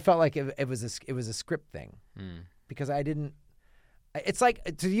 that's why I felt like it was a script thing. Because I didn't, it's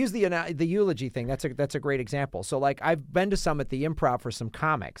like, to use the eulogy thing, that's a great example. So like I've been to some at the Improv for some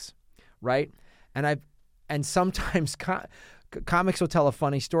comics, right? And sometimes comics will tell a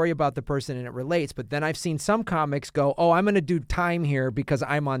funny story about the person and it relates, but then I've seen some comics go, oh, I'm going to do time here because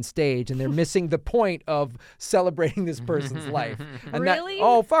I'm on stage, and they're missing the point of celebrating this person's life. And really?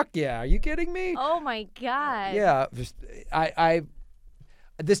 Oh, fuck yeah. Are you kidding me? Oh, my God. Yeah.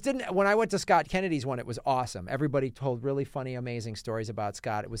 When I went to Scott Kennedy's one, it was awesome. Everybody told really funny, amazing stories about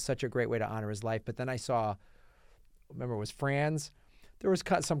Scott. It was such a great way to honor his life. But then I saw, remember it was Franz? There was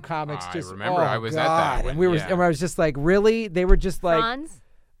some comics just. I remember I was at that one. And I was just like, really? They were just like, Franz?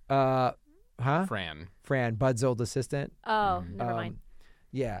 Fran, Bud's old assistant. Oh, never mind.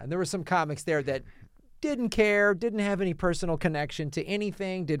 Yeah, and there were some comics there that didn't care, didn't have any personal connection to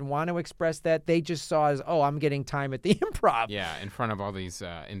anything, didn't want to express that. They just saw as, oh, I'm getting time at the Improv. Yeah, in front of all these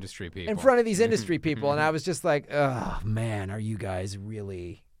industry people. In front of these industry people, and I was just like, oh man, are you guys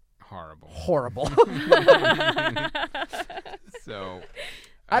really horrible? So,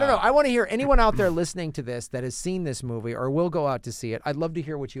 I don't know. I want to hear anyone out there listening to this that has seen this movie or will go out to see it. I'd love to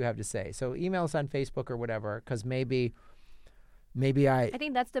hear what you have to say. So email us on Facebook or whatever, because maybe I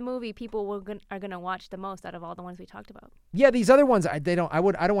think that's the movie people are gonna watch the most out of all the ones we talked about. Yeah, these other ones I don't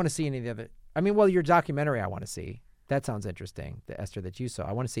want to see any of the other. I mean, well, your documentary I want to see. That sounds interesting. The Esther that you saw,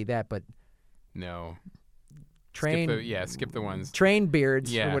 I want to see that, but no. Train, skip the ones. Train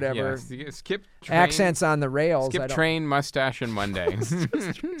beards or whatever. Yeah. Skip train, accents on the rails. Skip train, mustache, and Monday.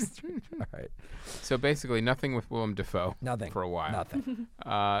 All right. So basically, nothing with Willem Dafoe. Nothing for a while. Nothing.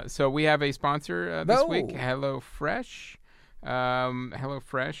 So we have a sponsor this week, HelloFresh.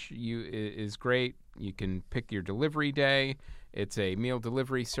 HelloFresh is great. You can pick your delivery day. It's a meal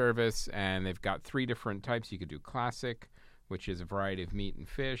delivery service, and they've got 3 different types. You could do classic, which is a variety of meat and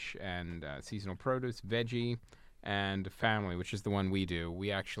fish, and seasonal produce, veggie, and family, which is the one we do. We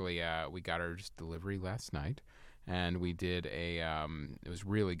actually we got our delivery last night, and we did it was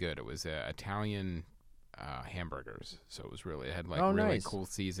really good. It was Italian hamburgers, so it had like really nice. Cool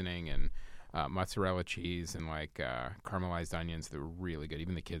seasoning and mozzarella cheese and like caramelized onions. They were really good.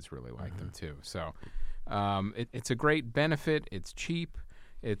 Even the kids really liked them too. So it's a great benefit. It's cheap.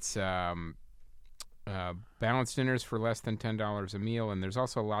 It's balanced dinners for less than $10 a meal, and there's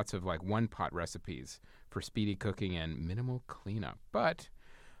also lots of like one-pot recipes for speedy cooking and minimal cleanup. But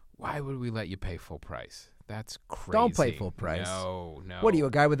why would we let you pay full price? That's crazy. Don't pay full price. No. What are you, a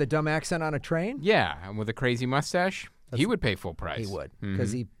guy with a dumb accent on a train? Yeah, and with a crazy mustache, he would pay full price. He would,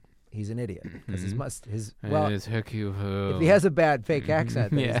 because he's an idiot. Because his if if he has a bad fake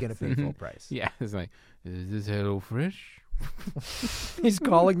accent, then he's going to pay full price. Yeah, it's like, is this HelloFresh? He's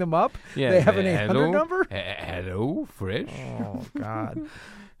calling them up. Yeah, they have an 800 number. Hello, Fresh. Oh God,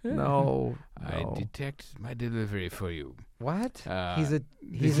 no. I detect my delivery for you. What? He's a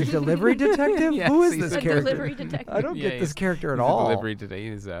delivery detective. Yes, Who is he's this a character? Delivery detective. I don't get this character at he's all. A delivery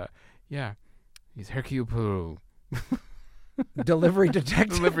today. He's Hercule Poirot. Delivery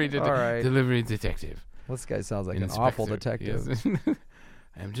detective. All right. Delivery detective. This guy sounds like Inspector. an awful detective. Yes.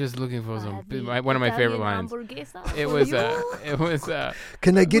 I'm just looking for one of my favorite lines. It was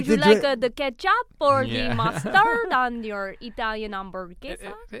Can I get Would you like the ketchup or the mustard on your Italian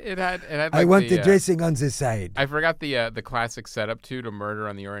hamburguesa? It had like I want the dressing on the side. I forgot the classic setup too to Murder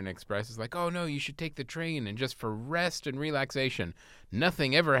on the Orient Express. It's like, oh no, you should take the train, and just for rest and relaxation,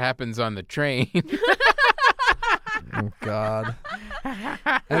 nothing ever happens on the train. Oh God.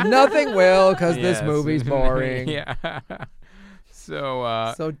 And nothing will, because this movie's boring. Yeah.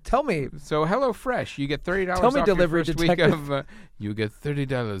 So tell me. So HelloFresh, you get $30 Tell me, off delivery your first detective. week of. You get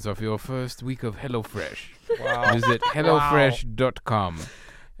 $30 off your first week of HelloFresh. Wow. Visit HelloFresh.com.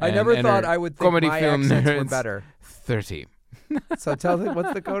 I never thought I would think comedy my film accents were nerds better. 30. So tell me,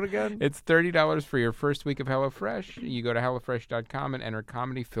 what's the code again? It's $30 for your first week of HelloFresh. You go to HelloFresh.com and enter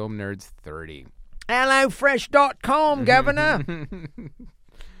Comedy Film Nerds 30. HelloFresh.com, Governor.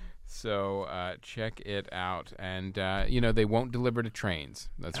 So check it out. And, they won't deliver to trains.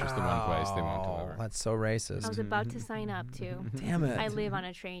 That's just the one place they won't deliver. That's so racist. I was about to sign up too. Damn it. I live on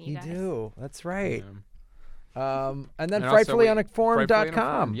a train, you guys. do. That's right. Yeah. And then And also frightfullyuninformed.com.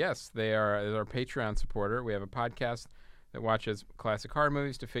 Frightfully Yes, they are our Patreon supporter. We have a podcast that watches classic horror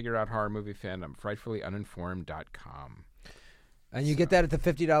movies to figure out horror movie fandom. Frightfullyuninformed.com. And you get that at the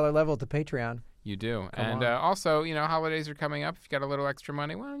 $50 level at the Patreon. You do. Come And on. also, holidays are coming up. If you got a little extra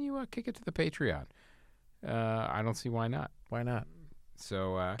money, why don't you kick it to the Patreon? I don't see why not. Why not?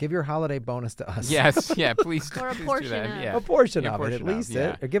 So Give your holiday bonus to us. yes, yeah, please, Or a please portion do that. of. Yeah. A portion Yeah, of it, at portion of, least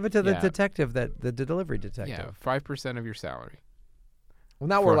yeah. it. Or give it to the Yeah. detective, the delivery detective. Yeah, 5% of your salary. Well,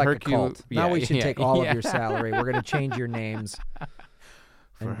 now For we're like Hercule- a cult. Now yeah, we should yeah, take all yeah. of your salary. We're going to change your names.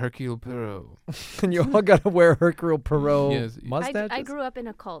 For Hercule Poirot. And you all got to wear Hercule Poirot Yes. mustaches. I grew up in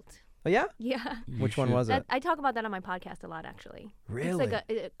a cult. Oh, yeah? Yeah. Which one was it? I talk about that on my podcast a lot, actually. Really? It's like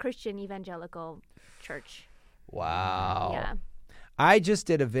a Christian evangelical church. Wow. Yeah. I just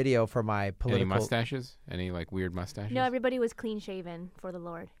did a video for my Any political... mustaches? Any weird mustaches? No, everybody was clean shaven for the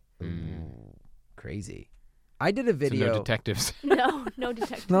Lord. Ooh, crazy. I did a So video... no detectives. No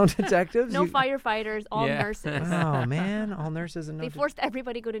detectives. No detectives? No You- firefighters, all Yeah. nurses. Oh, man. All nurses and no... They forced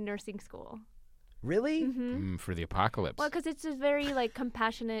everybody to go to nursing school. Really? Mm-hmm. For the apocalypse. Well, because it's a very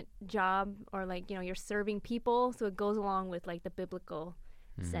compassionate job, or you're serving people, so it goes along with the biblical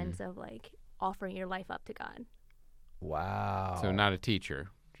sense of offering your life up to God. Wow. So not a teacher,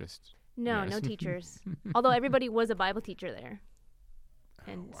 just No, nurse. no teachers. Although everybody was a Bible teacher there,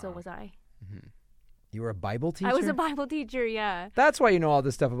 and so wow. was I. You were a Bible teacher? I was a Bible teacher. Yeah. That's why you know all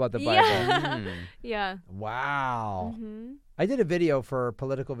this stuff about the Bible. Yeah. Mm. Yeah. Wow. Mm-hmm. I did a video for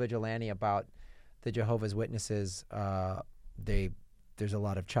Political Vigilante about the Jehovah's Witnesses. There's a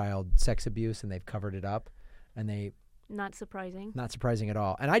lot of child sex abuse, and they've covered it up, and Not surprising. not surprising at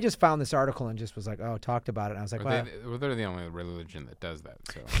all. And I just found this article and just was like, talked about it. And I was like, wow. They're the only religion that does that.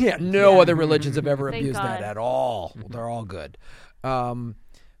 So Yeah, no other religions have ever Thank abused that God. at all. They're all good.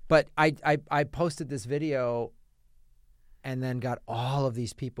 But I posted this video and then got all of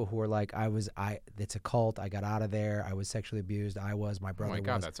these people who were like, it's a cult. I got out of there. I was sexually abused. My oh brother my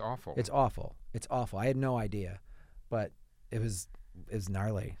God, was. that's awful. It's awful. It's awful. I had no idea, but it was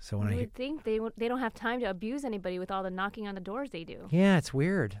gnarly. So when You would think they don't have time to abuse anybody with all the knocking on the doors they do. yeah, it's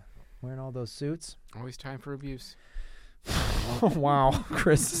weird. Wearing all those suits. Always time for abuse. Oh, wow,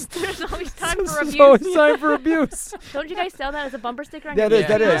 Chris. There's always time This for is abuse. always time for abuse. Don't you guys sell that as a bumper sticker on That your is.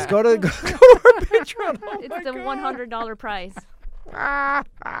 That Patreon? is. Go to our Patreon. Oh It's my the God. $100 prize.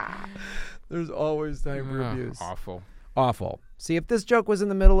 There's always time for Ugh, abuse. Awful. Awful. See, if this joke was in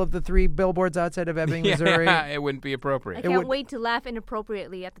the middle of the Three Billboards Outside of Ebbing, Missouri, Yeah, it wouldn't be I appropriate. can't would- wait to laugh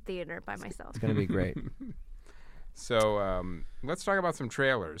inappropriately at the theater by myself. it's going to be great. So let's talk about some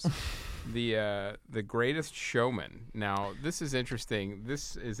trailers. The Greatest Showman. Now, this is interesting.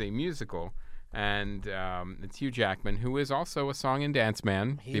 This is a musical, And it's Hugh Jackman, who is also a song and dance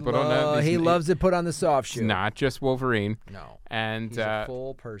man. People don't know. He loves to put on the soft shoe. It's not just Wolverine. No. And he's a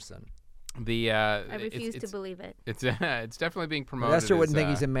full person. I refuse to believe it. It's definitely being promoted. Esther wouldn't think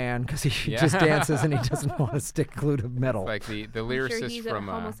he's a man because he just dances and he doesn't want to stick glue to metal. It's like the lyricist sure he's from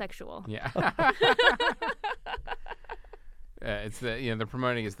a homosexual. Yeah. It's the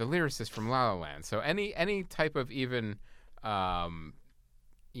promoting is the lyricist from La La Land. So any type of even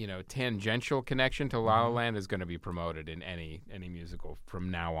tangential connection to La La Land is going to be promoted in any musical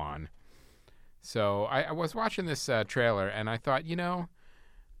from now on. So I was watching this trailer and I thought,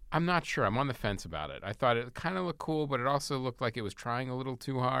 I'm not sure. I'm on the fence about it. I thought it kind of looked cool, but it also looked like it was trying a little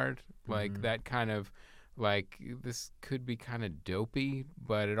too hard. Like that kind of, like this could be kind of dopey,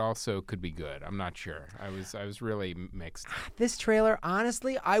 but it also could be good. I'm not sure. I was really mixed. This trailer,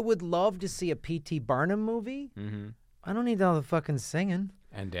 honestly, I would love to see a P.T. Barnum movie. Mm-hmm. I don't need all the fucking singing.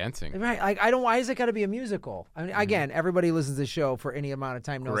 And dancing. Right. Like, I don't. Why is it got to be a musical? I mean, again, everybody who listens to the show for any amount of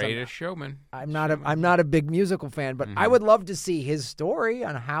time knows Greatest Showman. I'm not a big musical fan, but I would love to see his story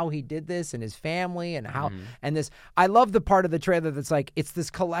on how he did this and his family and how and this. I love the part of the trailer that's like it's this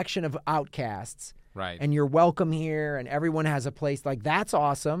collection of outcasts. Right. And you're welcome here, and everyone has a place. Like that's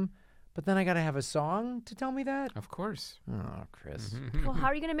awesome. But then I got to have a song to tell me that? Of course. Oh, Chris. Well, how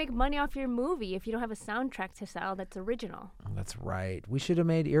are you going to make money off your movie if you don't have a soundtrack to sell that's original? Oh, that's right. We should have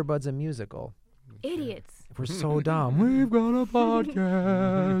made Earbuds a musical. Idiots. We're so dumb. We've got a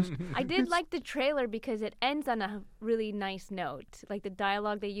podcast. I did like the trailer because it ends on a really nice note. Like the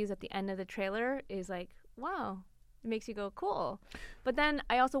dialogue they use at the end of the trailer is like, wow. It makes you go, cool. But then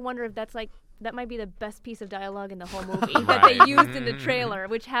I also wonder if that might be the best piece of dialogue in the whole movie that they used in the trailer,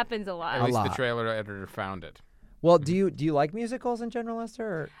 which happens a lot. At least the trailer editor found it. Well, do you like musicals in general, Esther?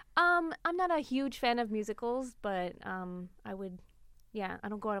 Or? I'm not a huge fan of musicals, but I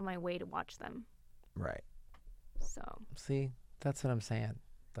don't go out of my way to watch them. Right. So. See, that's what I'm saying.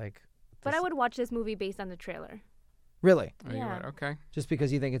 But I would watch this movie based on the trailer. Really? Oh, yeah. Okay. Just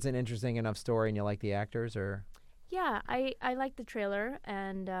because you think it's an interesting enough story and you like the actors, or? Yeah, I like the trailer,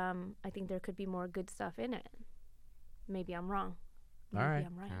 and I think there could be more good stuff in it. Maybe I'm wrong. Maybe All right.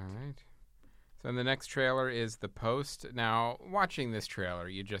 I'm right. All right. So the next trailer is The Post. Now, watching this trailer,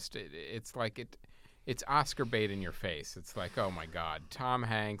 it's like it's Oscar bait in your face. It's like, oh my God, Tom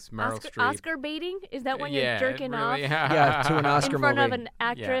Hanks, Meryl Streep. Oscar baiting? Is that when you're jerking off? Yeah, to an Oscar in front movie. of an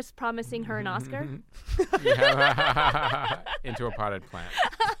actress promising her an Oscar? Into a potted plant.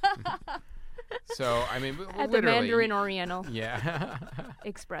 So, I mean, at literally. the Mandarin Oriental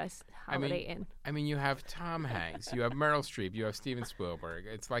Express Holiday Inn. I mean, you have Tom Hanks, you have Meryl Streep, you have Steven Spielberg.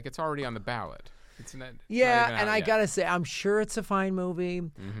 It's like it's already on the ballot. And I gotta say, I'm sure it's a fine movie.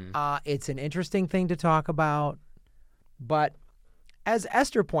 It's an interesting thing to talk about, but as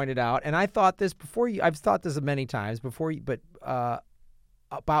Esther pointed out, and I thought this before you, I've thought this many times before you, but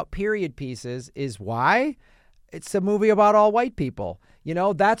about period pieces is why it's a movie about all white people.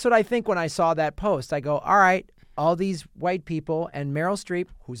 That's what I think when I saw that post. I go, all right, all these white people, and Meryl Streep,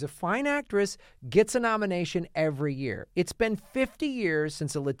 who's a fine actress, gets a nomination every year. It's been 50 years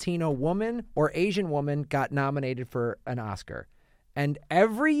since a Latino woman or Asian woman got nominated for an Oscar. And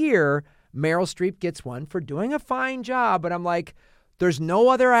every year, Meryl Streep gets one for doing a fine job. But I'm like, there's no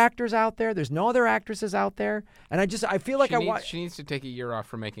other actors out there. There's no other actresses out there. And I feel like she needs to take a year off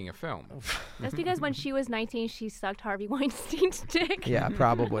from making a film. That's because when she was 19, she sucked Harvey Weinstein's dick. Yeah,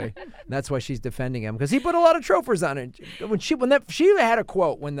 probably. That's why she's defending him, because he put a lot of tropers on it. She had a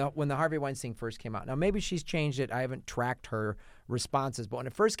quote when the Harvey Weinstein first came out. Now maybe she's changed it. I haven't tracked her responses, but when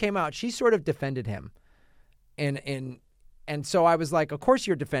it first came out, she sort of defended him. And so I was like, of course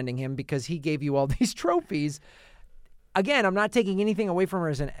you're defending him because he gave you all these trophies. Again, I'm not taking anything away from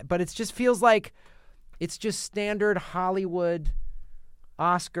her, but it just feels like it's just standard Hollywood,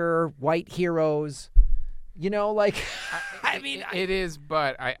 Oscar, white heroes. I mean, it is,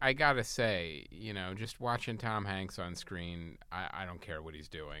 but I gotta say, just watching Tom Hanks on screen, I don't care what he's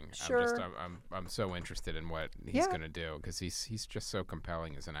doing. Sure. I'm so interested in what he's gonna do because he's just so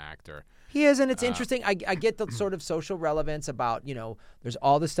compelling as an actor. He is, and it's interesting. I get the sort of social relevance about, there's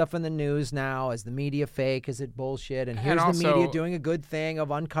all this stuff in the news now. Is the media fake? Is it bullshit? And here's the media doing a good thing of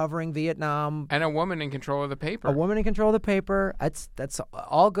uncovering Vietnam. And a woman in control of the paper. A woman in control of the paper. That's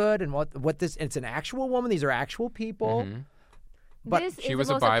all good. And it's an actual woman. These are actual people. Mm-hmm. But she was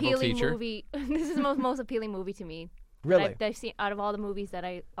a Bible teacher. This is the most appealing movie to me. Really? That I've seen out of all the movies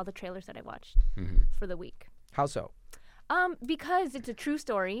all the trailers that I watched for the week. How so? Because it's a true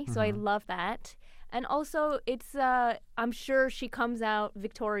story, so I love that. And also, it's I'm sure she comes out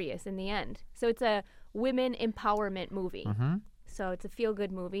victorious in the end. So it's a women empowerment movie. So it's a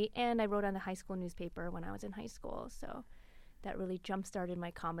feel-good movie, and I wrote on the high school newspaper when I was in high school. So that really jump-started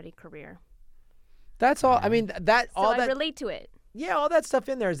my comedy career. That's all. I mean, I relate to it. Yeah, all that stuff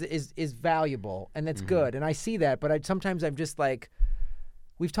in there is valuable, and that's good, and I see that. But sometimes I'm just like,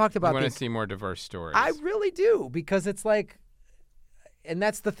 we've talked about. You want to see more diverse stories. I really do, because it's like, and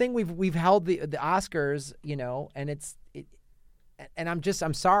that's the thing. We've held the Oscars, and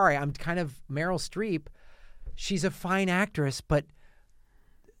I'm sorry. I'm kind of Meryl Streep. She's a fine actress, but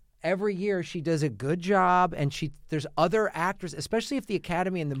every year she does a good job, and there's other actors, especially if the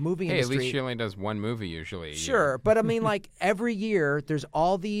Academy and the movie industry. At least she only does one movie usually. Sure, but I mean, like, every year there's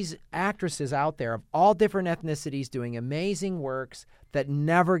all these actresses out there of all different ethnicities doing amazing works that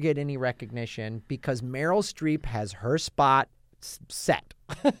never get any recognition because Meryl Streep has her spot set.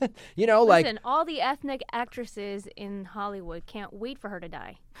 Listen, all the ethnic actresses in Hollywood can't wait for her to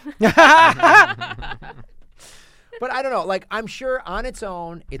die. But I don't know. Like, I'm sure on its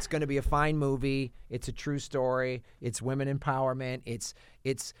own, it's going to be a fine movie. It's a true story. It's women empowerment.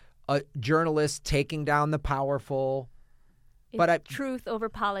 It's a journalist taking down the powerful. It's truth over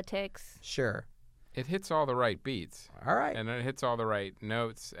politics. Sure. It hits all the right beats. All right. And it hits all the right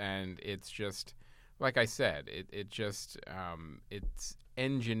notes, and it's just, like I said, it's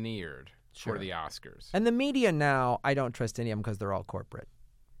engineered for the Oscars. And the media now, I don't trust any of them because they're all corporate.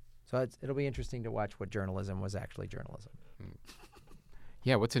 So it'll be interesting to watch what journalism was actually journalism.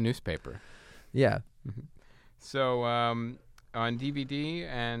 Yeah, what's a newspaper? Yeah. So on DVD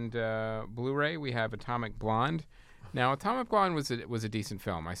and Blu-ray, we have Atomic Blonde. Now, Atomic Blonde was a decent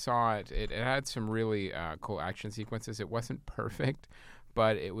film. I saw it. It had some really cool action sequences. It wasn't perfect,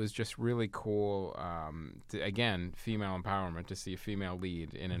 but it was just really cool. Again, female empowerment, to see a female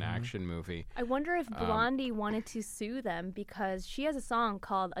lead in an action movie. I wonder if Blondie wanted to sue them because she has a song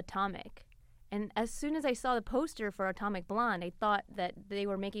called Atomic. And as soon as I saw the poster for Atomic Blonde, I thought that they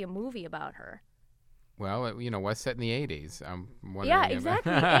were making a movie about her. Well, it was set in the 80s. Yeah,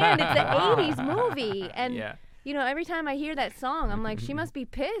 exactly. And it's an 80s movie. And, every time I hear that song, I'm like, she must be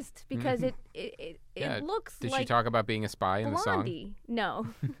pissed because it looks Did like she talk about being a spy in the song? Blondie. No.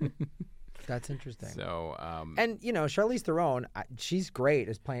 That's interesting. So, and Charlize Theron, she's great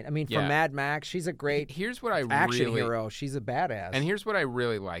as playing. I mean, from Mad Max, she's a great action hero. She's a badass. And here's what I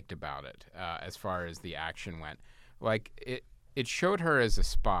really liked about it, as far as the action went. Like, it showed her as a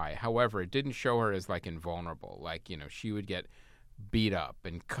spy. However, it didn't show her as like invulnerable. Like, she would get beat up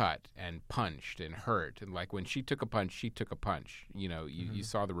and cut and punched and hurt. And like when she took a punch, she took a punch. You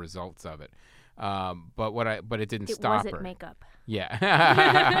saw the results of it. But it didn't stop her. It wasn't makeup. Yeah.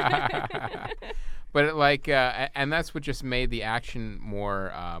 But and that's what just made the action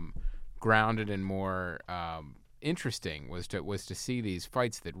more grounded and more interesting was to see these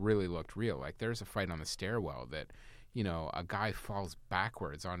fights that really looked real. Like there's a fight on the stairwell that, a guy falls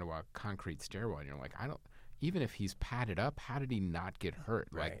backwards onto a concrete stairwell, and you're like, even if he's padded up, how did he not get hurt?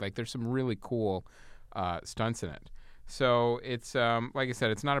 Right. Like there's some really cool stunts in it. So it's like I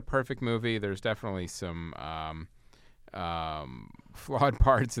said, it's not a perfect movie. There's definitely some flawed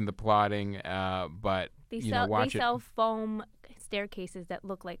parts in the plotting, but they watch it. sell foam staircases that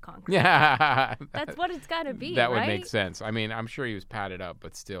look like concrete. Yeah, that's what it's got to be. That would right? make sense. I mean, I'm sure he was padded up,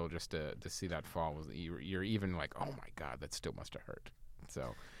 but still, just to see that fall, you're even like, oh my God, that still must have hurt.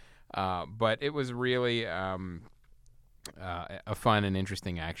 So, but it was really a fun and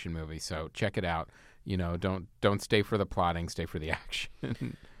interesting action movie. So check it out. Don't stay for the plotting, stay for the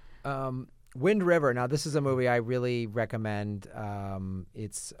action. Wind River. Now, this is a movie I really recommend.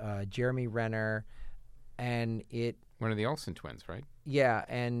 It's Jeremy Renner, and one of the Olsen twins, right? Yeah,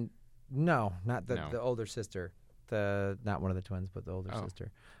 and no, not the older sister. Not one of the twins, but the older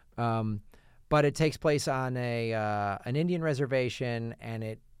sister. But it takes place on an Indian reservation, and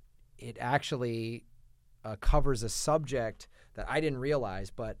it actually covers a subject that I didn't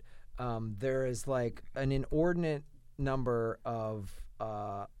realize, but there is like an inordinate number of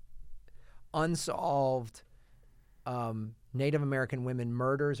unsolved Native American women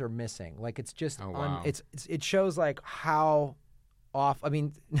murders or missing. Like it's just it shows like how off. I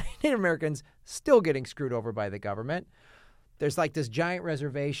mean, Native Americans still getting screwed over by the government. There's like this giant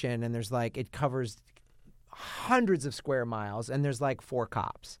reservation, and there's like it covers hundreds of square miles, and there's like 4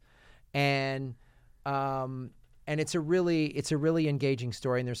 cops, and it's a really engaging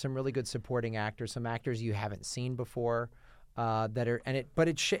story, and there's some really good supporting actors, some actors you haven't seen before,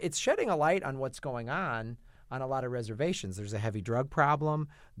 it's shedding a light on what's going on a lot of reservations. There's a heavy drug problem.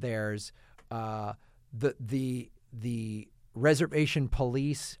 There's the reservation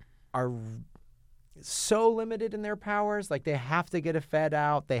police are so limited in their powers. Like they have to get a fed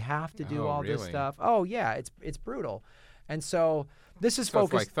out. They have to do all this stuff. Oh yeah, it's brutal. And so this is So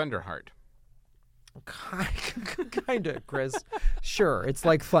it's focused. like Thunderheart. Kind of, Chris. Sure, it's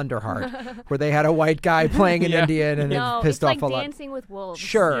like Thunderheart, where they had a white guy playing an Yeah. Indian and No, it pissed it's off like a lot. Dancing with Wolves.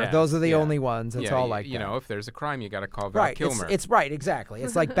 Sure, Yeah, those are the yeah. only ones. It's Yeah, all y- like you that. know, if there's a crime, you got to call Val Right, Kilmer. it's right, exactly.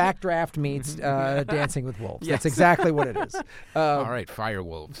 It's like Backdraft meets Dancing with Wolves. Yes. That's exactly what it is. All right, Fire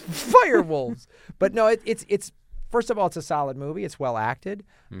Wolves. Fire Wolves. But no, it's first of all, it's a solid movie. It's well acted,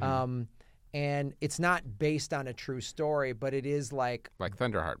 and it's not based on a true story, but it is like Like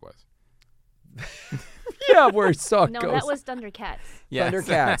Thunderheart was. yeah, where Saw No, goes. that was Thundercats. Yes.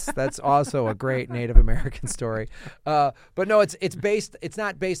 Thundercats. That's also a great Native American story. But no, it's based. It's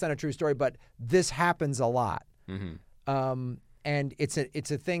not based on a true story, but this happens a lot. And it's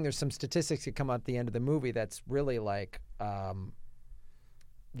a thing. There's some statistics that come out at the end of the movie that's really like,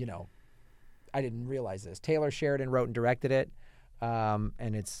 you know, I didn't realize this. Taylor Sheridan wrote and directed it, and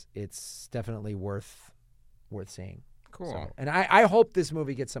it's definitely worth seeing. Cool. So, and I hope this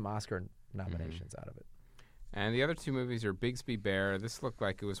movie gets some Oscar nominations out of it. And the other two movies are Bigsby Bear. This looked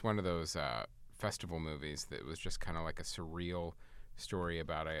like it was one of those festival movies that was just kind of like a surreal story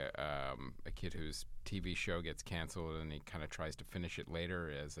about a kid whose TV show gets canceled and he kind of tries to finish it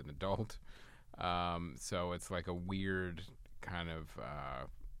later as an adult. So it's like a weird kind of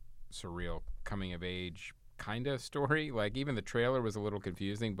surreal coming of age kind of story. Like even the trailer was a little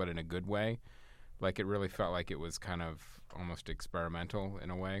confusing, but in a good way. Like it really felt like it was kind of almost experimental in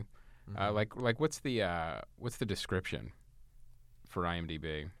a way. Like what's the description for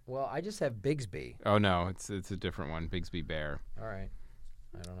IMDb? Well, I just have Bigsby. Oh no, it's a different one. Bigsby Bear. All right,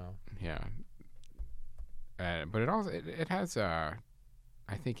 I don't know. Yeah. But it has I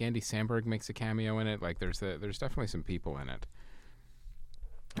think Andy Samberg makes a cameo in it. Like there's definitely some people in it.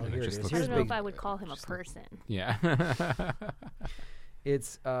 Oh, And here it just is. looks I Here's don't know Big- if I would call him a person. Yeah.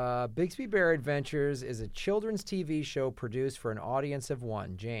 It's Bigsby Bear Adventures is a children's TV show produced for an audience of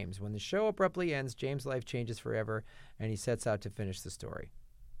one, James. When the show abruptly ends, James' life changes forever, and he sets out to finish the story.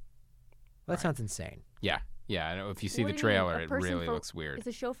 Well, that sounds insane. Yeah. I know if you see What the do you mean, trailer, a it person really for- looks weird. It's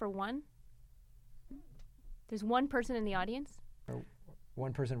a show for one? There's one person in the audience?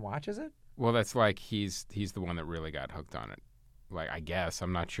 One person watches it? Well, that's like he's the one that really got hooked on it. Like I guess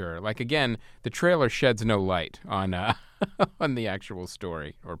I'm not sure. Like again, the trailer sheds no light on on the actual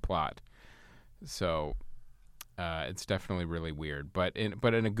story or plot, so it's definitely really weird. But in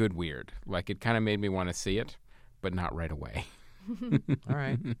a good weird. Like it kind of made me want to see it, but not right away. All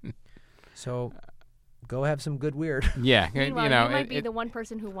right. So go have some good weird. Yeah, Meanwhile, you know, might be the one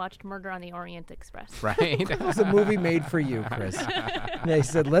person who watched Murder on the Orient Express. right. It was a movie made for you, Chris. They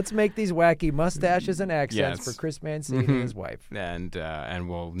said, let's make these wacky mustaches and accents Yes. for Chris Mancini and his wife. and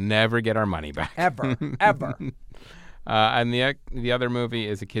we'll never get our money back. Ever. And the other movie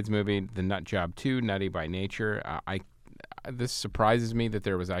is a kids movie, The Nut Job 2, Nutty by Nature. This surprises me that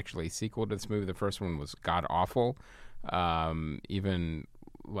there was actually a sequel to this movie. The first one was god awful. Even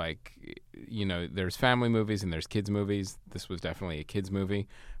like, you know, there's family movies and there's kids movies. This was definitely a kids movie.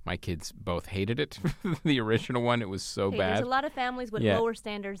 My kids both hated it. The original one, it was so Hey, bad. there's a lot of families with Yeah. lower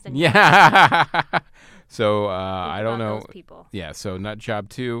standards than Yeah. So Think I don't about know. those people. Yeah, so Nut Job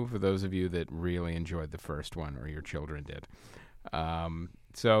 2 for those of you that really enjoyed the first one or your children did.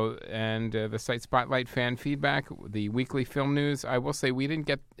 The Site Spotlight fan feedback, the weekly film news. I will say we didn't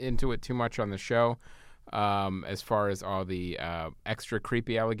get into it too much on the show as far as all the extra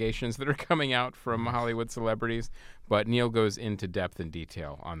creepy allegations that are coming out from Hollywood celebrities. But Neil goes into depth and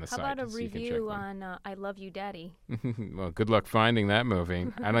detail on the How site. about a so you can check review them. on I Love You, Daddy? Well, good luck finding that movie.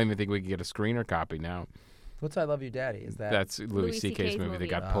 I don't even think we can get a screener copy now. What's I Love You, Daddy? Is that? That's Louis C.K.'s movie that movie.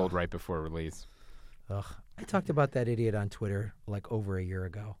 got pulled right before release. Ugh. I talked about that idiot on Twitter like over a year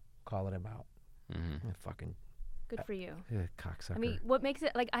ago, calling him out. Mm-hmm. Fucking Good for you. cocksucker. I mean, what makes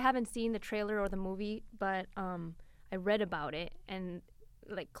it like I haven't seen the trailer or the movie, but I read about it and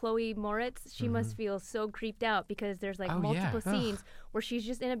like Chloe Moritz, she must feel so creeped out because there's like Oh, yeah. multiple scenes where she's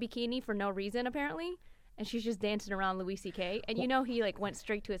just in a bikini for no reason apparently, and she's just dancing around Louis C.K. And you know he like went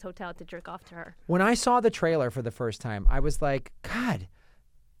straight to his hotel to jerk off to her. When I saw the trailer for the first time, I was like, God.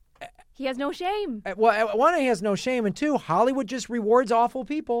 He has no shame. Well, one, he has no shame, and two, Hollywood just rewards awful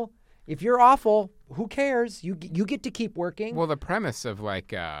people. If you're awful, who cares? You get to keep working. Well, the premise of like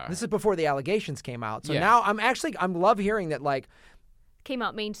This is before the allegations came out. So Yeah. now I'm love hearing that, like, Came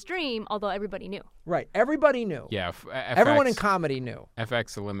out mainstream, although everybody knew. right, everybody knew. yeah, Everyone in comedy knew.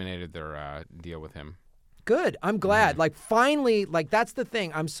 FX eliminated their deal with him. Good. I'm glad. Like, finally, like, that's the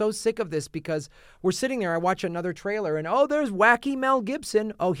thing. I'm so sick of this because we're sitting there. I watch another trailer and, oh, there's wacky Mel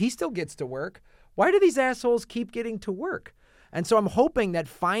Gibson. Oh, he still gets to work. Why do these assholes keep getting to work? And so I'm hoping that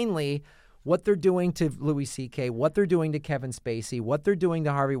finally what they're doing to Louis C.K., what they're doing to Kevin Spacey, what they're doing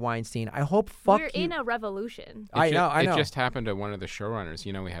to Harvey Weinstein. I hope We're in a revolution. I know. It just happened to one of the showrunners.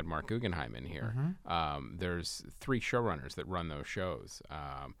 You know, we had Mark Guggenheim in here. There's 3 showrunners that run those shows.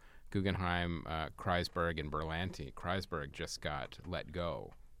 Guggenheim, Kreisberg, and Berlanti. Kreisberg just got let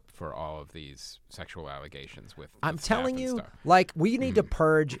go for all of these sexual allegations with I'm staff telling and you, stuff. like, we need to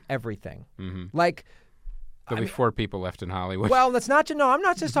purge everything. Like, There'll be 4 people left in Hollywood. well, that's not no. I'm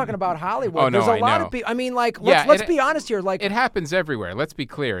not just talking about Hollywood. Oh, no, There's a I lot know. of people. I mean, like, Yeah, let's be honest here. Like, it happens everywhere. Let's be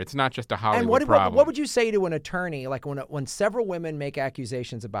clear. It's not just a Hollywood and problem. what would you say to an attorney, like when several women make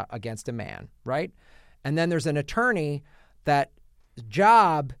accusations against a man, right? And then there's an attorney that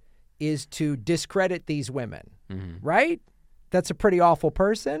job is to discredit these women, right? That's a pretty awful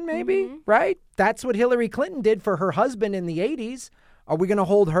person, maybe, right? That's what Hillary Clinton did for her husband in the 80s. Are we going to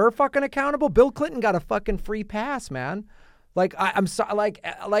hold her fucking accountable? Bill Clinton got a fucking free pass, man. Like, I'm sorry,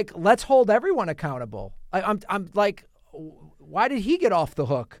 like, let's hold everyone accountable. I'm like, why did he get off the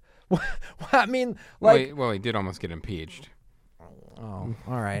hook? I mean, like, well, he did almost get impeached. oh,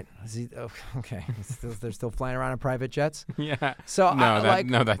 all right. Is he, okay, they're still flying around in private jets. Yeah. So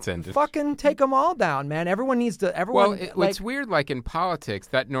No, that's ended. Fucking take them all down, man. Everyone needs to. Everyone. Well, it's weird. Like in politics,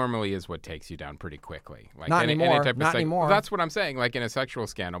 that normally is what takes you down pretty quickly. Like Not anymore. Type of Not anymore. Well, that's what I'm saying. Like in a sexual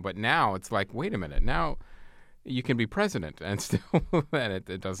scandal, but now it's like, wait a minute. Now you can be president and still, and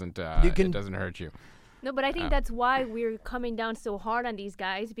it doesn't. It doesn't hurt you. No, but I think that's why we're coming down so hard on these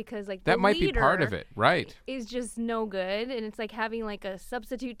guys, because like that the might be leader part of it, right? Is just no good, and it's like having like a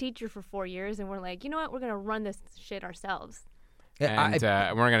substitute teacher for 4 years, and we're like, you know what, we're gonna run this shit ourselves. And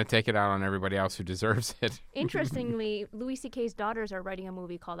we're going to take it out on everybody else who deserves it. Interestingly, Louis C.K.'s daughters are writing a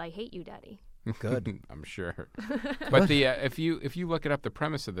movie called "I Hate You, Daddy." Good. I'm sure. But the if you look it up, the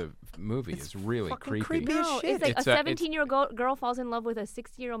premise of the movie is really fucking creepy. creepy as No, shit. it's like It's a a- 17-year-old girl falls in love with a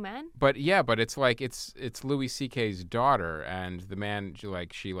 60-year-old man. But yeah, but it's like it's Louis C.K.'s daughter, and the man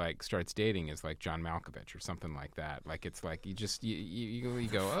she starts dating is like John Malkovich or something like that. Like it's like you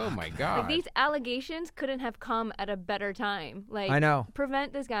go, oh my god. Like these allegations couldn't have come at a better time. Like I know.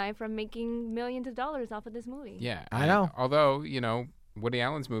 prevent this guy from making millions of dollars off of this movie. Yeah, I know. Although Woody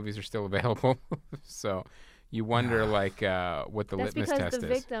Allen's movies are still available, so you wonder what the That's litmus because test the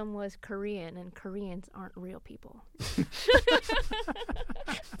is. victim was Korean, and Koreans aren't real people.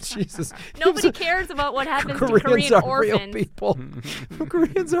 Jesus. Nobody cares about what happens to Koreans Korean are orphans. real people.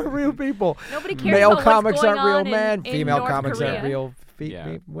 Koreans are real people. Nobody cares Male about comics what's going aren't real on men. in Female North comics Korea. aren't real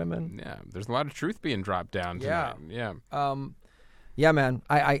Yeah. women. Yeah, there's a lot of truth being dropped down tonight. Yeah. Yeah, man.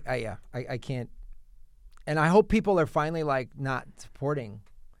 I can't. And I hope people are finally like not supporting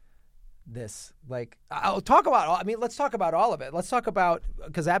this. Like, let's talk about all of it. Let's talk about,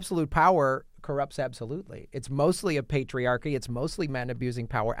 because absolute power corrupts absolutely. It's mostly a patriarchy. It's mostly men abusing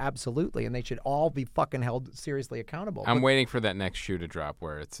power, absolutely, and they should all be fucking held seriously accountable. I'm waiting for that next shoe to drop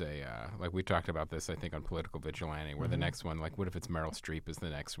where it's like we talked about this, I think, on Political Vigilante, where the next one, like, what if it's Meryl Streep is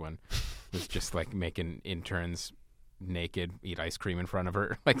the next one? It's just like making interns naked eat ice cream in front of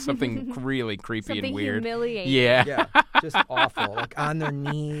her, like something really creepy Something and weird. humiliating. Yeah, just awful. Like on their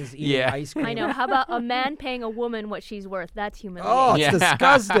knees eating ice cream. I know. How about a man paying a woman what she's worth? That's humiliating. Oh, it's Yeah.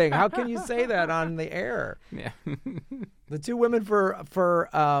 disgusting. How can you say that on the air? Yeah. The two women for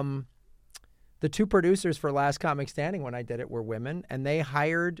the two producers for Last Comic Standing when I did it were women, and they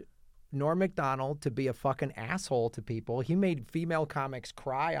hired Norm Macdonald to be a fucking asshole to people. He made female comics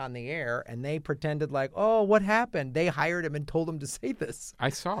cry on the air, and they pretended like, oh, what happened? They hired him and told him to say this. I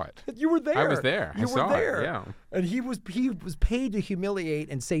saw it. You were there. I was there. You I were saw there. it. Yeah. And he was paid to humiliate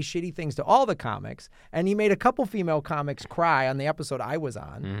and say shitty things to all the comics. And he made a couple female comics cry on the episode I was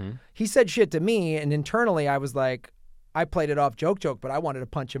on. Mm-hmm. He said shit to me, and internally I was like, I played it off joke, but I wanted to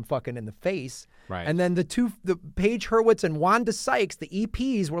punch him fucking in the face. Right. And then the Paige Hurwitz and Wanda Sykes, the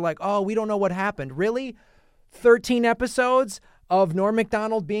EPs, were like, oh, we don't know what happened. Really? 13 episodes of Norm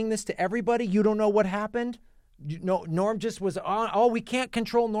Macdonald being this to everybody? You don't know what happened? Norm just was on, oh, we can't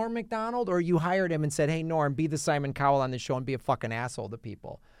control Norm Macdonald? Or you hired him and said, hey, Norm, be the Simon Cowell on the show and be a fucking asshole to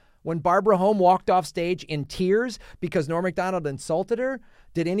people. When Barbara Holm walked off stage in tears because Norm Macdonald insulted her,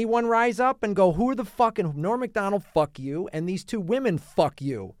 did anyone rise up and go, who are the fucking Norm Macdonald, fuck you, and these two women, fuck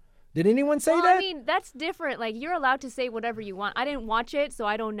you? Did anyone say that? I mean, that's different. Like, you're allowed to say whatever you want. I didn't watch it, so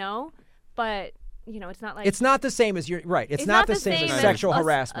I don't know. But, it's not like... It's not the same as you're right. It's not the same as sexual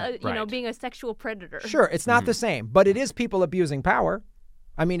harassment. You know, being a sexual predator. Sure, it's not the same, but it is people abusing power.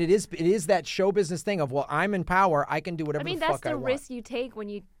 I mean, it is that show business thing of, well, I'm in power, I can do whatever the fuck I want. That's the risk you take when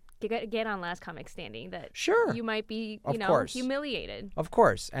you get on Last Comic Standing, that sure, you might be, of course, humiliated. Of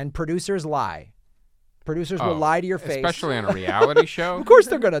course, and producers lie. Producers will lie to your face. Especially on a reality show. Of course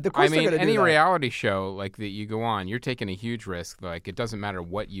they're gonna. Of course I mean, they're gonna any do that. reality show like that you go on, you're taking a huge risk. Like, it doesn't matter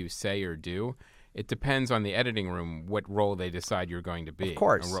what you say or do. It depends on the editing room what role they decide you're going to be. Of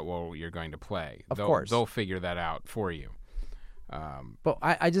course. Or what role you're going to play. Of course. They'll figure that out for you. But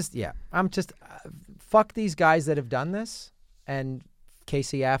I'm just fuck these guys that have done this, and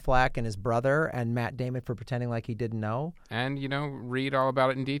Casey Affleck and his brother and Matt Damon for pretending like he didn't know. And, read all about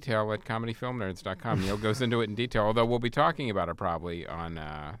it in detail at comedyfilmnerds.com. Neil goes into it in detail, although we'll be talking about it probably on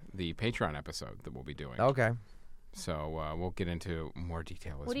the Patreon episode that we'll be doing. Okay. So we'll get into more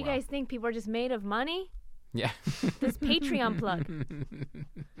detail as well. What do you guys think? People are just made of money? Yeah. This Patreon plug.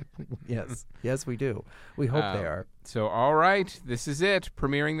 Yes, we do. We hope they are. So, all right, this is it.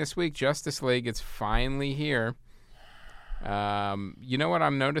 Premiering this week, Justice League. It's finally here. You know what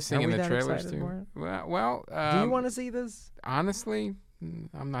I'm noticing Are in we the that trailers excited too? for it? Well, Do you want to see this? honestly,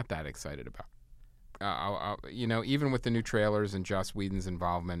 I'm not that excited about it. Even with the new trailers and Joss Whedon's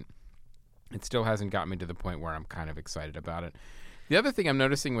involvement, it still hasn't got me to the point where I'm kind of excited about it. The other thing I'm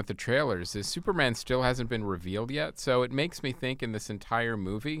noticing with the trailers is Superman still hasn't been revealed yet, so it makes me think in this entire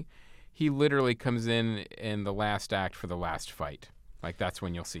movie, he literally comes in the last act for the last fight. Like, that's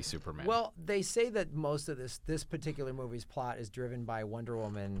when you'll see Superman. Well, they say that most of this particular movie's plot is driven by Wonder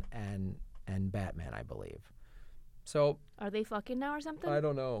Woman and Batman, I believe. So Are they fucking now or something? I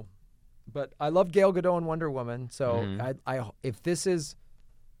don't know, but I love Gal Gadot and Wonder Woman. So I if this is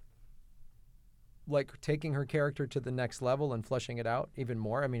like taking her character to the next level and fleshing it out even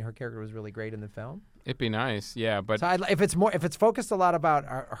more. I mean, her character was really great in the film. It'd be nice, yeah, but So if it's focused a lot about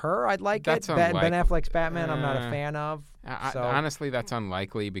her, I'd like That's it. Ben unlikely. Affleck's Batman, I'm not a fan of. So honestly, that's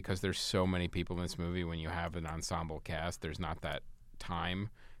unlikely because there's so many people in this movie. When you have an ensemble cast, there's not that time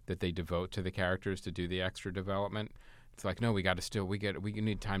that they devote to the characters to do the extra development. It's like, no, we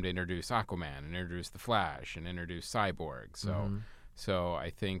need time to introduce Aquaman and introduce the Flash and introduce Cyborg. So I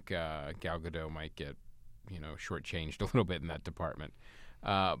think Gal Gadot might get, shortchanged a little bit in that department.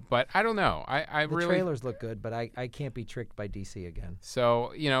 But I don't know. I the really trailers look good, but I can't be tricked by DC again.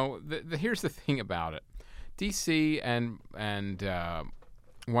 So here's the thing about it: DC and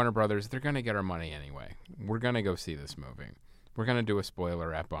Warner Brothers, they're going to get our money anyway. We're going to go see this movie. We're going to do a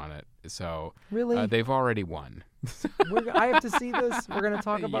spoiler ep on it. So Really? they've already won. I have to see this. We're going to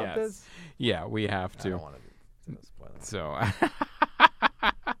talk about Yes. this. Yeah, we have I to. don't want to spoil it. So I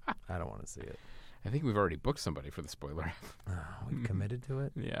don't want to see it. I think we've already booked somebody for the spoiler ep. We committed to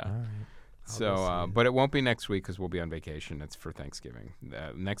it. Yeah. All right. I'll go see it. But it won't be next week because we'll be on vacation. It's for Thanksgiving.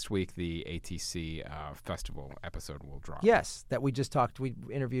 Next week, the ATC festival episode will drop. Yes, that we just talked. We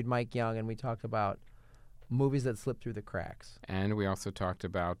interviewed Mike Young, and we talked about movies that slip through the cracks. And we also talked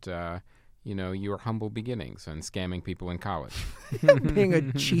about, your humble beginnings and scamming people in college. Being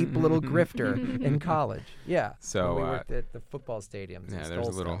a cheap little grifter in college. Yeah. So, when we worked at the football stadiums. Yeah, and there's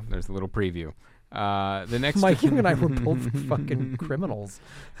a stole little preview. The next stuff. Mike Young and I were both fucking criminals.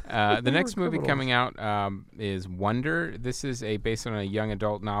 the We next were movie criminals. coming out is Wonder. This is based on a young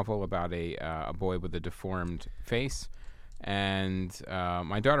adult novel about a boy with a deformed face. And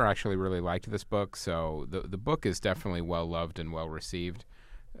my daughter actually really liked this book, so the book is definitely well loved and well received.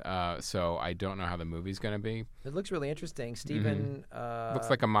 So I don't know how the movie's going to be. It looks really interesting. Stephen. Looks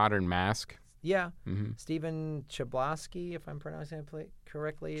like a modern Mask. Yeah. Mm-hmm. Stephen Chbosky, if I'm pronouncing it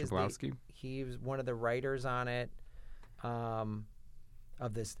correctly. Chbosky? He's one of the writers on it, of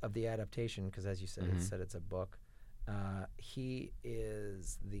the adaptation, because as you said, it said it's a book. He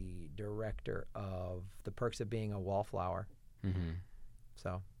is the director of The Perks of Being a Wallflower. Mm-hmm.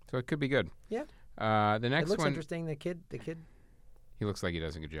 So it could be good. Yeah. The next it looks one, interesting. The kid. he looks like he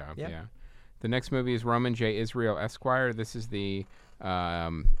does a good job. Yeah. Yeah. The next movie is Roman J. Israel Esquire. This is the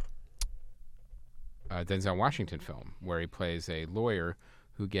Denzel Washington film where he plays a lawyer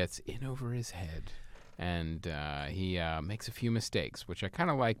who gets in over his head. And he makes a few mistakes, which I kind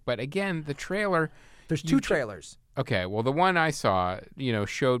of like. But again, the trailer... There's two trailers. Okay, well, the one I saw,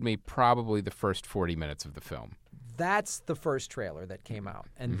 showed me probably the first 40 minutes of the film. That's the first trailer that came out.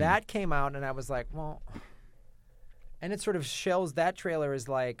 And that came out, and I was like, well... And it sort of shows that trailer is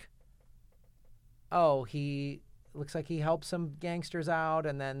like, oh, he looks like he helped some gangsters out,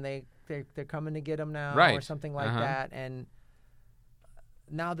 and then they're coming to get him now, Right. or something like that. And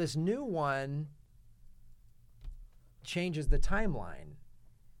now this new one changes the timeline.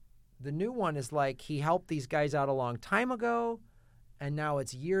 The new one is like he helped these guys out a long time ago, and now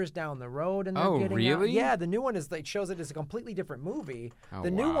it's years down the road, and they're Oh, getting out. really? Yeah, the new one is like shows it as a completely different movie. Oh,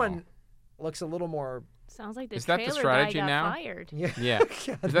 The new wow. one looks a little more. Sounds like the Is that the trailer strategy guy got now? fired. Yeah. Yeah.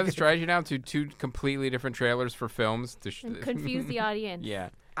 Is that the strategy now, to two completely different trailers for films? And confuse the audience. Yeah.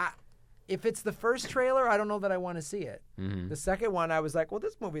 if it's the first trailer, I don't know that I want to see it. Mm-hmm. The second one, I was like, well,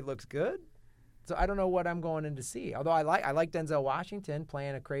 this movie looks good. So I don't know what I'm going in to see. Although I like Denzel Washington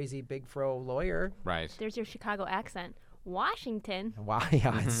playing a crazy big fro lawyer. Right. There's your Chicago accent. Washington Wow,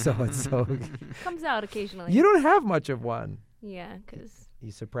 yeah, it's so comes out occasionally. You don't have much of one. Yeah, because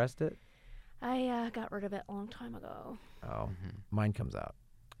You suppressed it? I got rid of it a long time ago. Oh, mine comes out.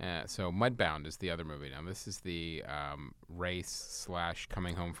 So Mudbound is the other movie. Now this is the race /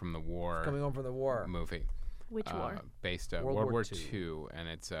 coming home from the war Coming home from the war. movie. Which war? Based World World War War II. II, and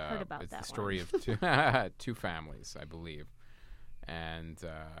it's about it's that the story of two families, I believe, and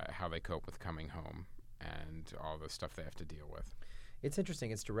how they cope with coming home and all the stuff they have to deal with. It's interesting.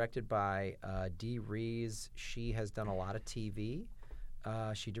 It's directed by Dee Rees. She has done a lot of TV.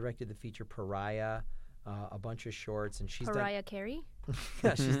 She directed the feature Pariah, a bunch of shorts, and she's Pariah Carey?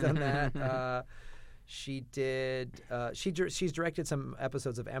 yeah, she's done that. She did. She's directed some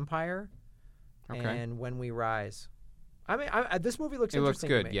episodes of Empire, Okay. and When We Rise. I mean, this movie looks It looks interesting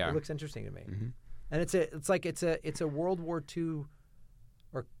good, to me. yeah. It looks interesting to me, Mm-hmm. and it's a World War II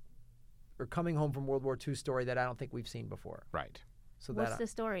or coming home from World War II story that I don't think we've seen before. Right. So What's that the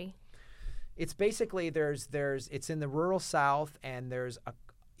story? it's basically it's in the rural South, and there's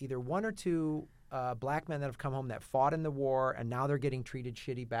either one or two black men that have come home that fought in the war, and now they're getting treated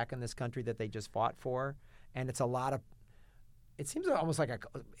shitty back in this country that they just fought for, and it's a lot of. It seems almost like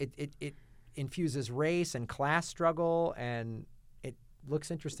it infuses race and class struggle, and it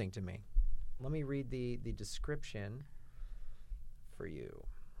looks interesting to me. Let me read the description for you.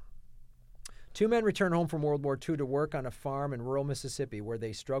 Two men return home from World War II to work on a farm in rural Mississippi where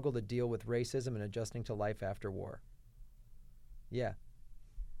they struggle to deal with racism and adjusting to life after war. Yeah.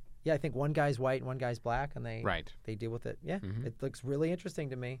 Yeah, I think one guy's white and one guy's black, and they deal with it. Yeah, It looks really interesting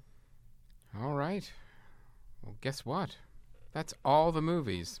to me. All right. Well, guess what? That's all the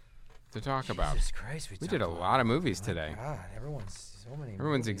movies to talk about. Jesus Christ, We did a lot of movies today. God, everyone's so many.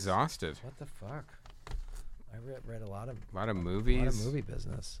 Everyone's movies. exhausted. What the fuck? I read a lot of movies. movie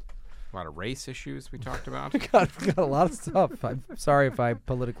business. A lot of race issues we talked about. got a lot of stuff. I'm sorry if I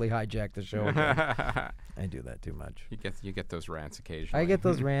politically hijacked the show again. I do that too much. You get those rants occasionally. I get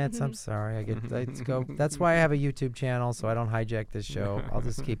those rants. I'm sorry. That's why I have a YouTube channel, so I don't hijack this show. I'll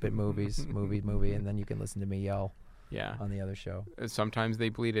just keep it movie, and then you can listen to me yell. Yeah. On the other show. Sometimes they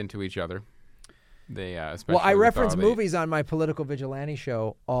bleed into each other. They especially. Well, I with reference all the- movies on my political vigilante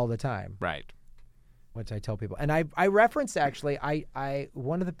show all the time. Right. Which I tell people, and I referenced actually.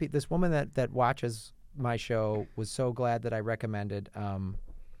 One of this woman that watches my show was so glad that I recommended.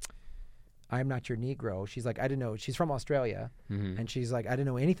 I'm Not Your Negro. She's like, I didn't know. She's from Australia, and she's like, I didn't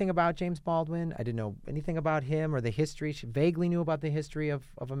know anything about James Baldwin. I didn't know anything about him or the history. She vaguely knew about the history of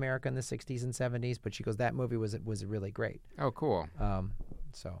America in the 60s and 70s, but she goes, that movie was really great. Oh, cool.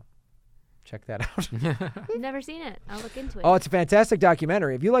 So check that out. Never seen it. I'll look into it. Oh, it's a fantastic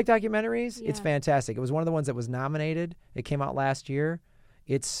documentary. If you like documentaries, it's Yeah. fantastic. It was one of the ones that was nominated. It came out last year.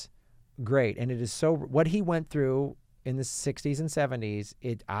 It's great, and it is so what he went through in the 60s and 70s,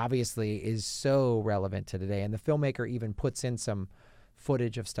 it obviously is so relevant to today. And the filmmaker even puts in some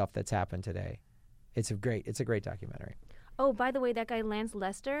footage of stuff that's happened today. It's a great documentary. Oh, by the way, that guy Lance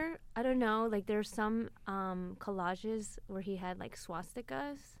Letscher, I don't know, like there's some collages where he had like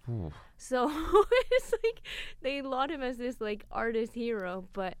swastikas. Ooh. So it's like they laud him as this like artist hero,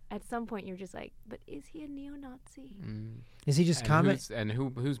 but at some point you're just like, but is he a neo-Nazi? Is he just commenting? And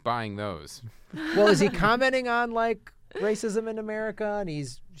who's buying those? Well, is he commenting on like racism in America, and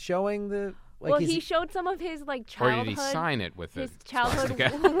he's showing the like? Well, he showed some of his like Or childhood. did he sign it with his the childhood.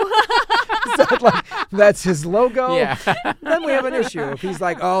 like, that's his logo. Yeah. Then we have an issue. If he's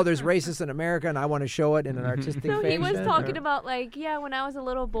like, oh, there's racists in America, and I want to show it in an artistic So fashion. he was talking or- about like, yeah, when I was a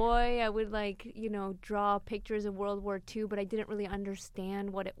little boy, I would like, draw pictures of World War II, but I didn't really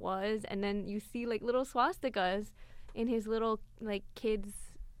understand what it was. And then you see like little swastikas in his little like kid's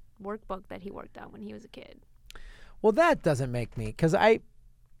workbook that he worked on when he was a kid. Well, that doesn't make me, because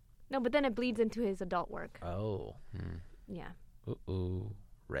No, but then it bleeds into his adult work. Oh. Yeah. Ooh.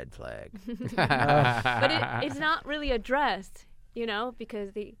 Red flag. But it's not really addressed, because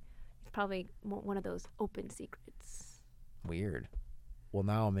it's probably one of those open secrets. Weird. Well,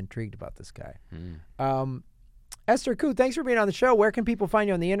 now I'm intrigued about this guy. Esther Ku, thanks for being on the show. Where can people find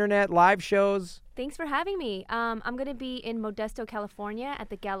you on the internet, live shows? Thanks for having me. I'm going to be in Modesto, California at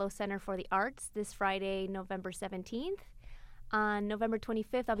the Gallo Center for the Arts this Friday, November 17th. On November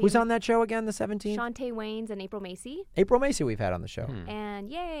 25th, I'll be Who's on that show again, the 17th? Shantae Waynes and April Macy. April Macy we've had on the show. And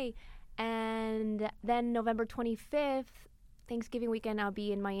yay. And then November 25th, Thanksgiving weekend, I'll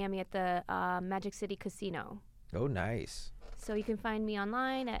be in Miami at the Magic City Casino. Oh, nice. So you can find me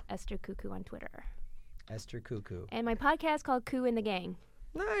online at Esther Ku on Twitter. Esther Ku. And my podcast called Ku and the Gang.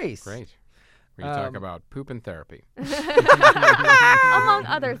 Nice. Great. Where you talk about poop and therapy. Among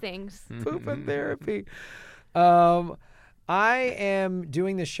other things. Poop and therapy. I am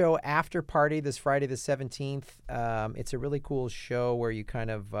doing the show After Party this Friday the 17th. It's a really cool show where you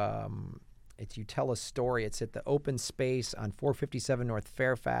kind of you tell a story. It's at the Open Space on 457 North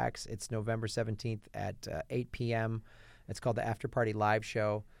Fairfax. It's November 17th at 8 p.m. It's called the After Party Live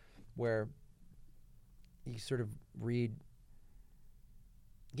Show, where you sort of read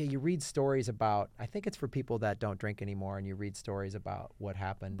stories about, I think it's for people that don't drink anymore, and you read stories about what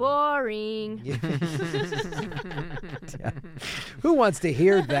happened. Boring. Yeah. Who wants to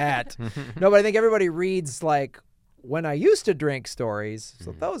hear that? No, but I think everybody reads, like, when I used to drink stories,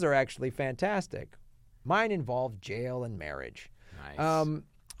 so those are actually fantastic. Mine involved jail and marriage. Nice.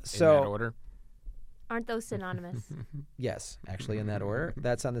 So, in that order? Aren't those synonymous? Yes, actually in that order.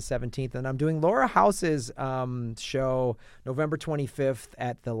 That's on the 17th. And I'm doing Laura House's show November 25th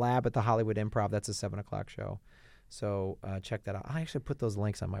at the Lab at the Hollywood Improv. That's a 7 o'clock show. So check that out. I actually put those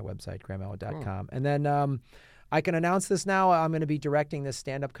links on my website, grahamelwood.com. Cool. And then I can announce this now. I'm going to be directing this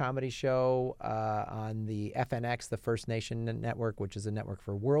stand-up comedy show on the FNX, the First Nation Network, which is a network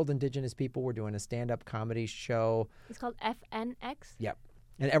for world indigenous people. We're doing a stand-up comedy show. It's called FNX? Yep.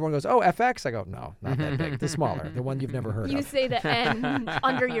 And everyone goes, oh, FX? I go, no, not that big. The smaller, the one you've never heard of. You say the N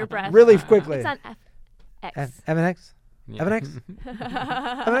under your breath. Really quickly. It's on FX. FNX? Yeah. FNX?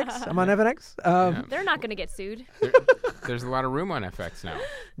 FNX? I'm on FNX? They're not going to get sued. There's a lot of room on FX now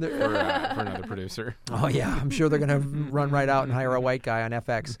for another producer. Oh, yeah. I'm sure they're going to run right out and hire a white guy on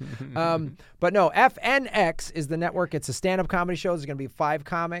FX. But no, FNX is the network. It's a stand-up comedy show. There's going to be 5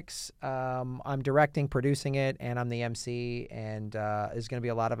 comics. I'm directing, producing it, and I'm the MC. And there's going to be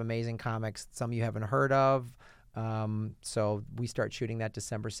a lot of amazing comics, some you haven't heard of. So we start shooting that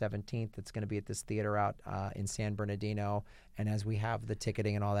December 17th. It's going to be at this theater out in San Bernardino. And as we have the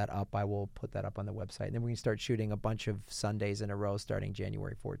ticketing and all that up, I will put that up on the website. And then we can start shooting a bunch of Sundays in a row starting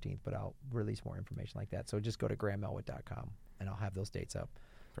January 14th. But I'll release more information like that. So just go to grahamelwood.com and I'll have those dates up.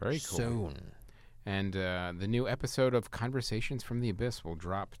 Very cool. Soon. And the new episode of Conversations from the Abyss will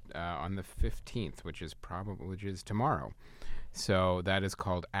drop on the 15th, which is tomorrow. So that is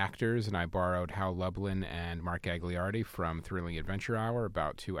called Actors, and I borrowed Hal Lublin and Mark Gagliardi from Thrilling Adventure Hour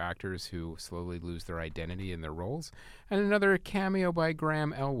about 2 actors who slowly lose their identity in their roles, and another cameo by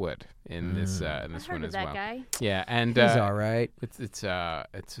Graham Elwood in this one as well. That guy. Yeah, and He's all right. It's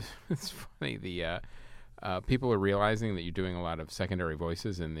funny. The people are realizing that you're doing a lot of secondary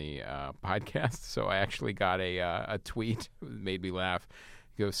voices in the podcast. So I actually got a tweet that made me laugh.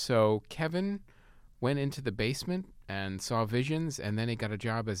 It goes, so Kevin went into the basement and saw visions, and then he got a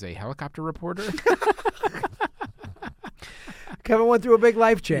job as a helicopter reporter. Kevin went through a big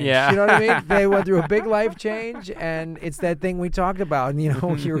life change. Yeah. You know what I mean? They went through a big life change, and it's that thing we talked about. You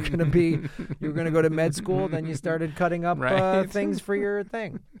know, you were going to go to med school, then you started cutting up things for your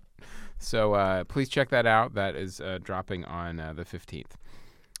thing. So please check that out. That is dropping on the 15th.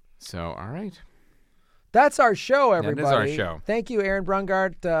 So, all right. That's our show, everybody. That is our show. Thank you, Aaron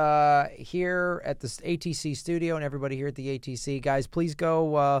Brungart, here at the ATC studio and everybody here at the ATC. Guys, please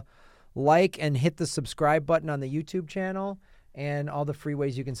go like and hit the subscribe button on the YouTube channel and all the free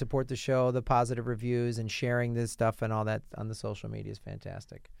ways you can support the show, the positive reviews and sharing this stuff and all that on the social media is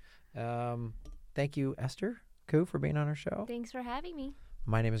fantastic. Thank you, Esther Ku, for being on our show. Thanks for having me.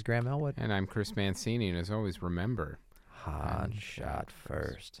 My name is Graham Elwood. And I'm Chris Mancini, and as always, remember, Han shot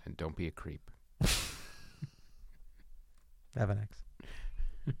first. And don't be a creep. Have an X.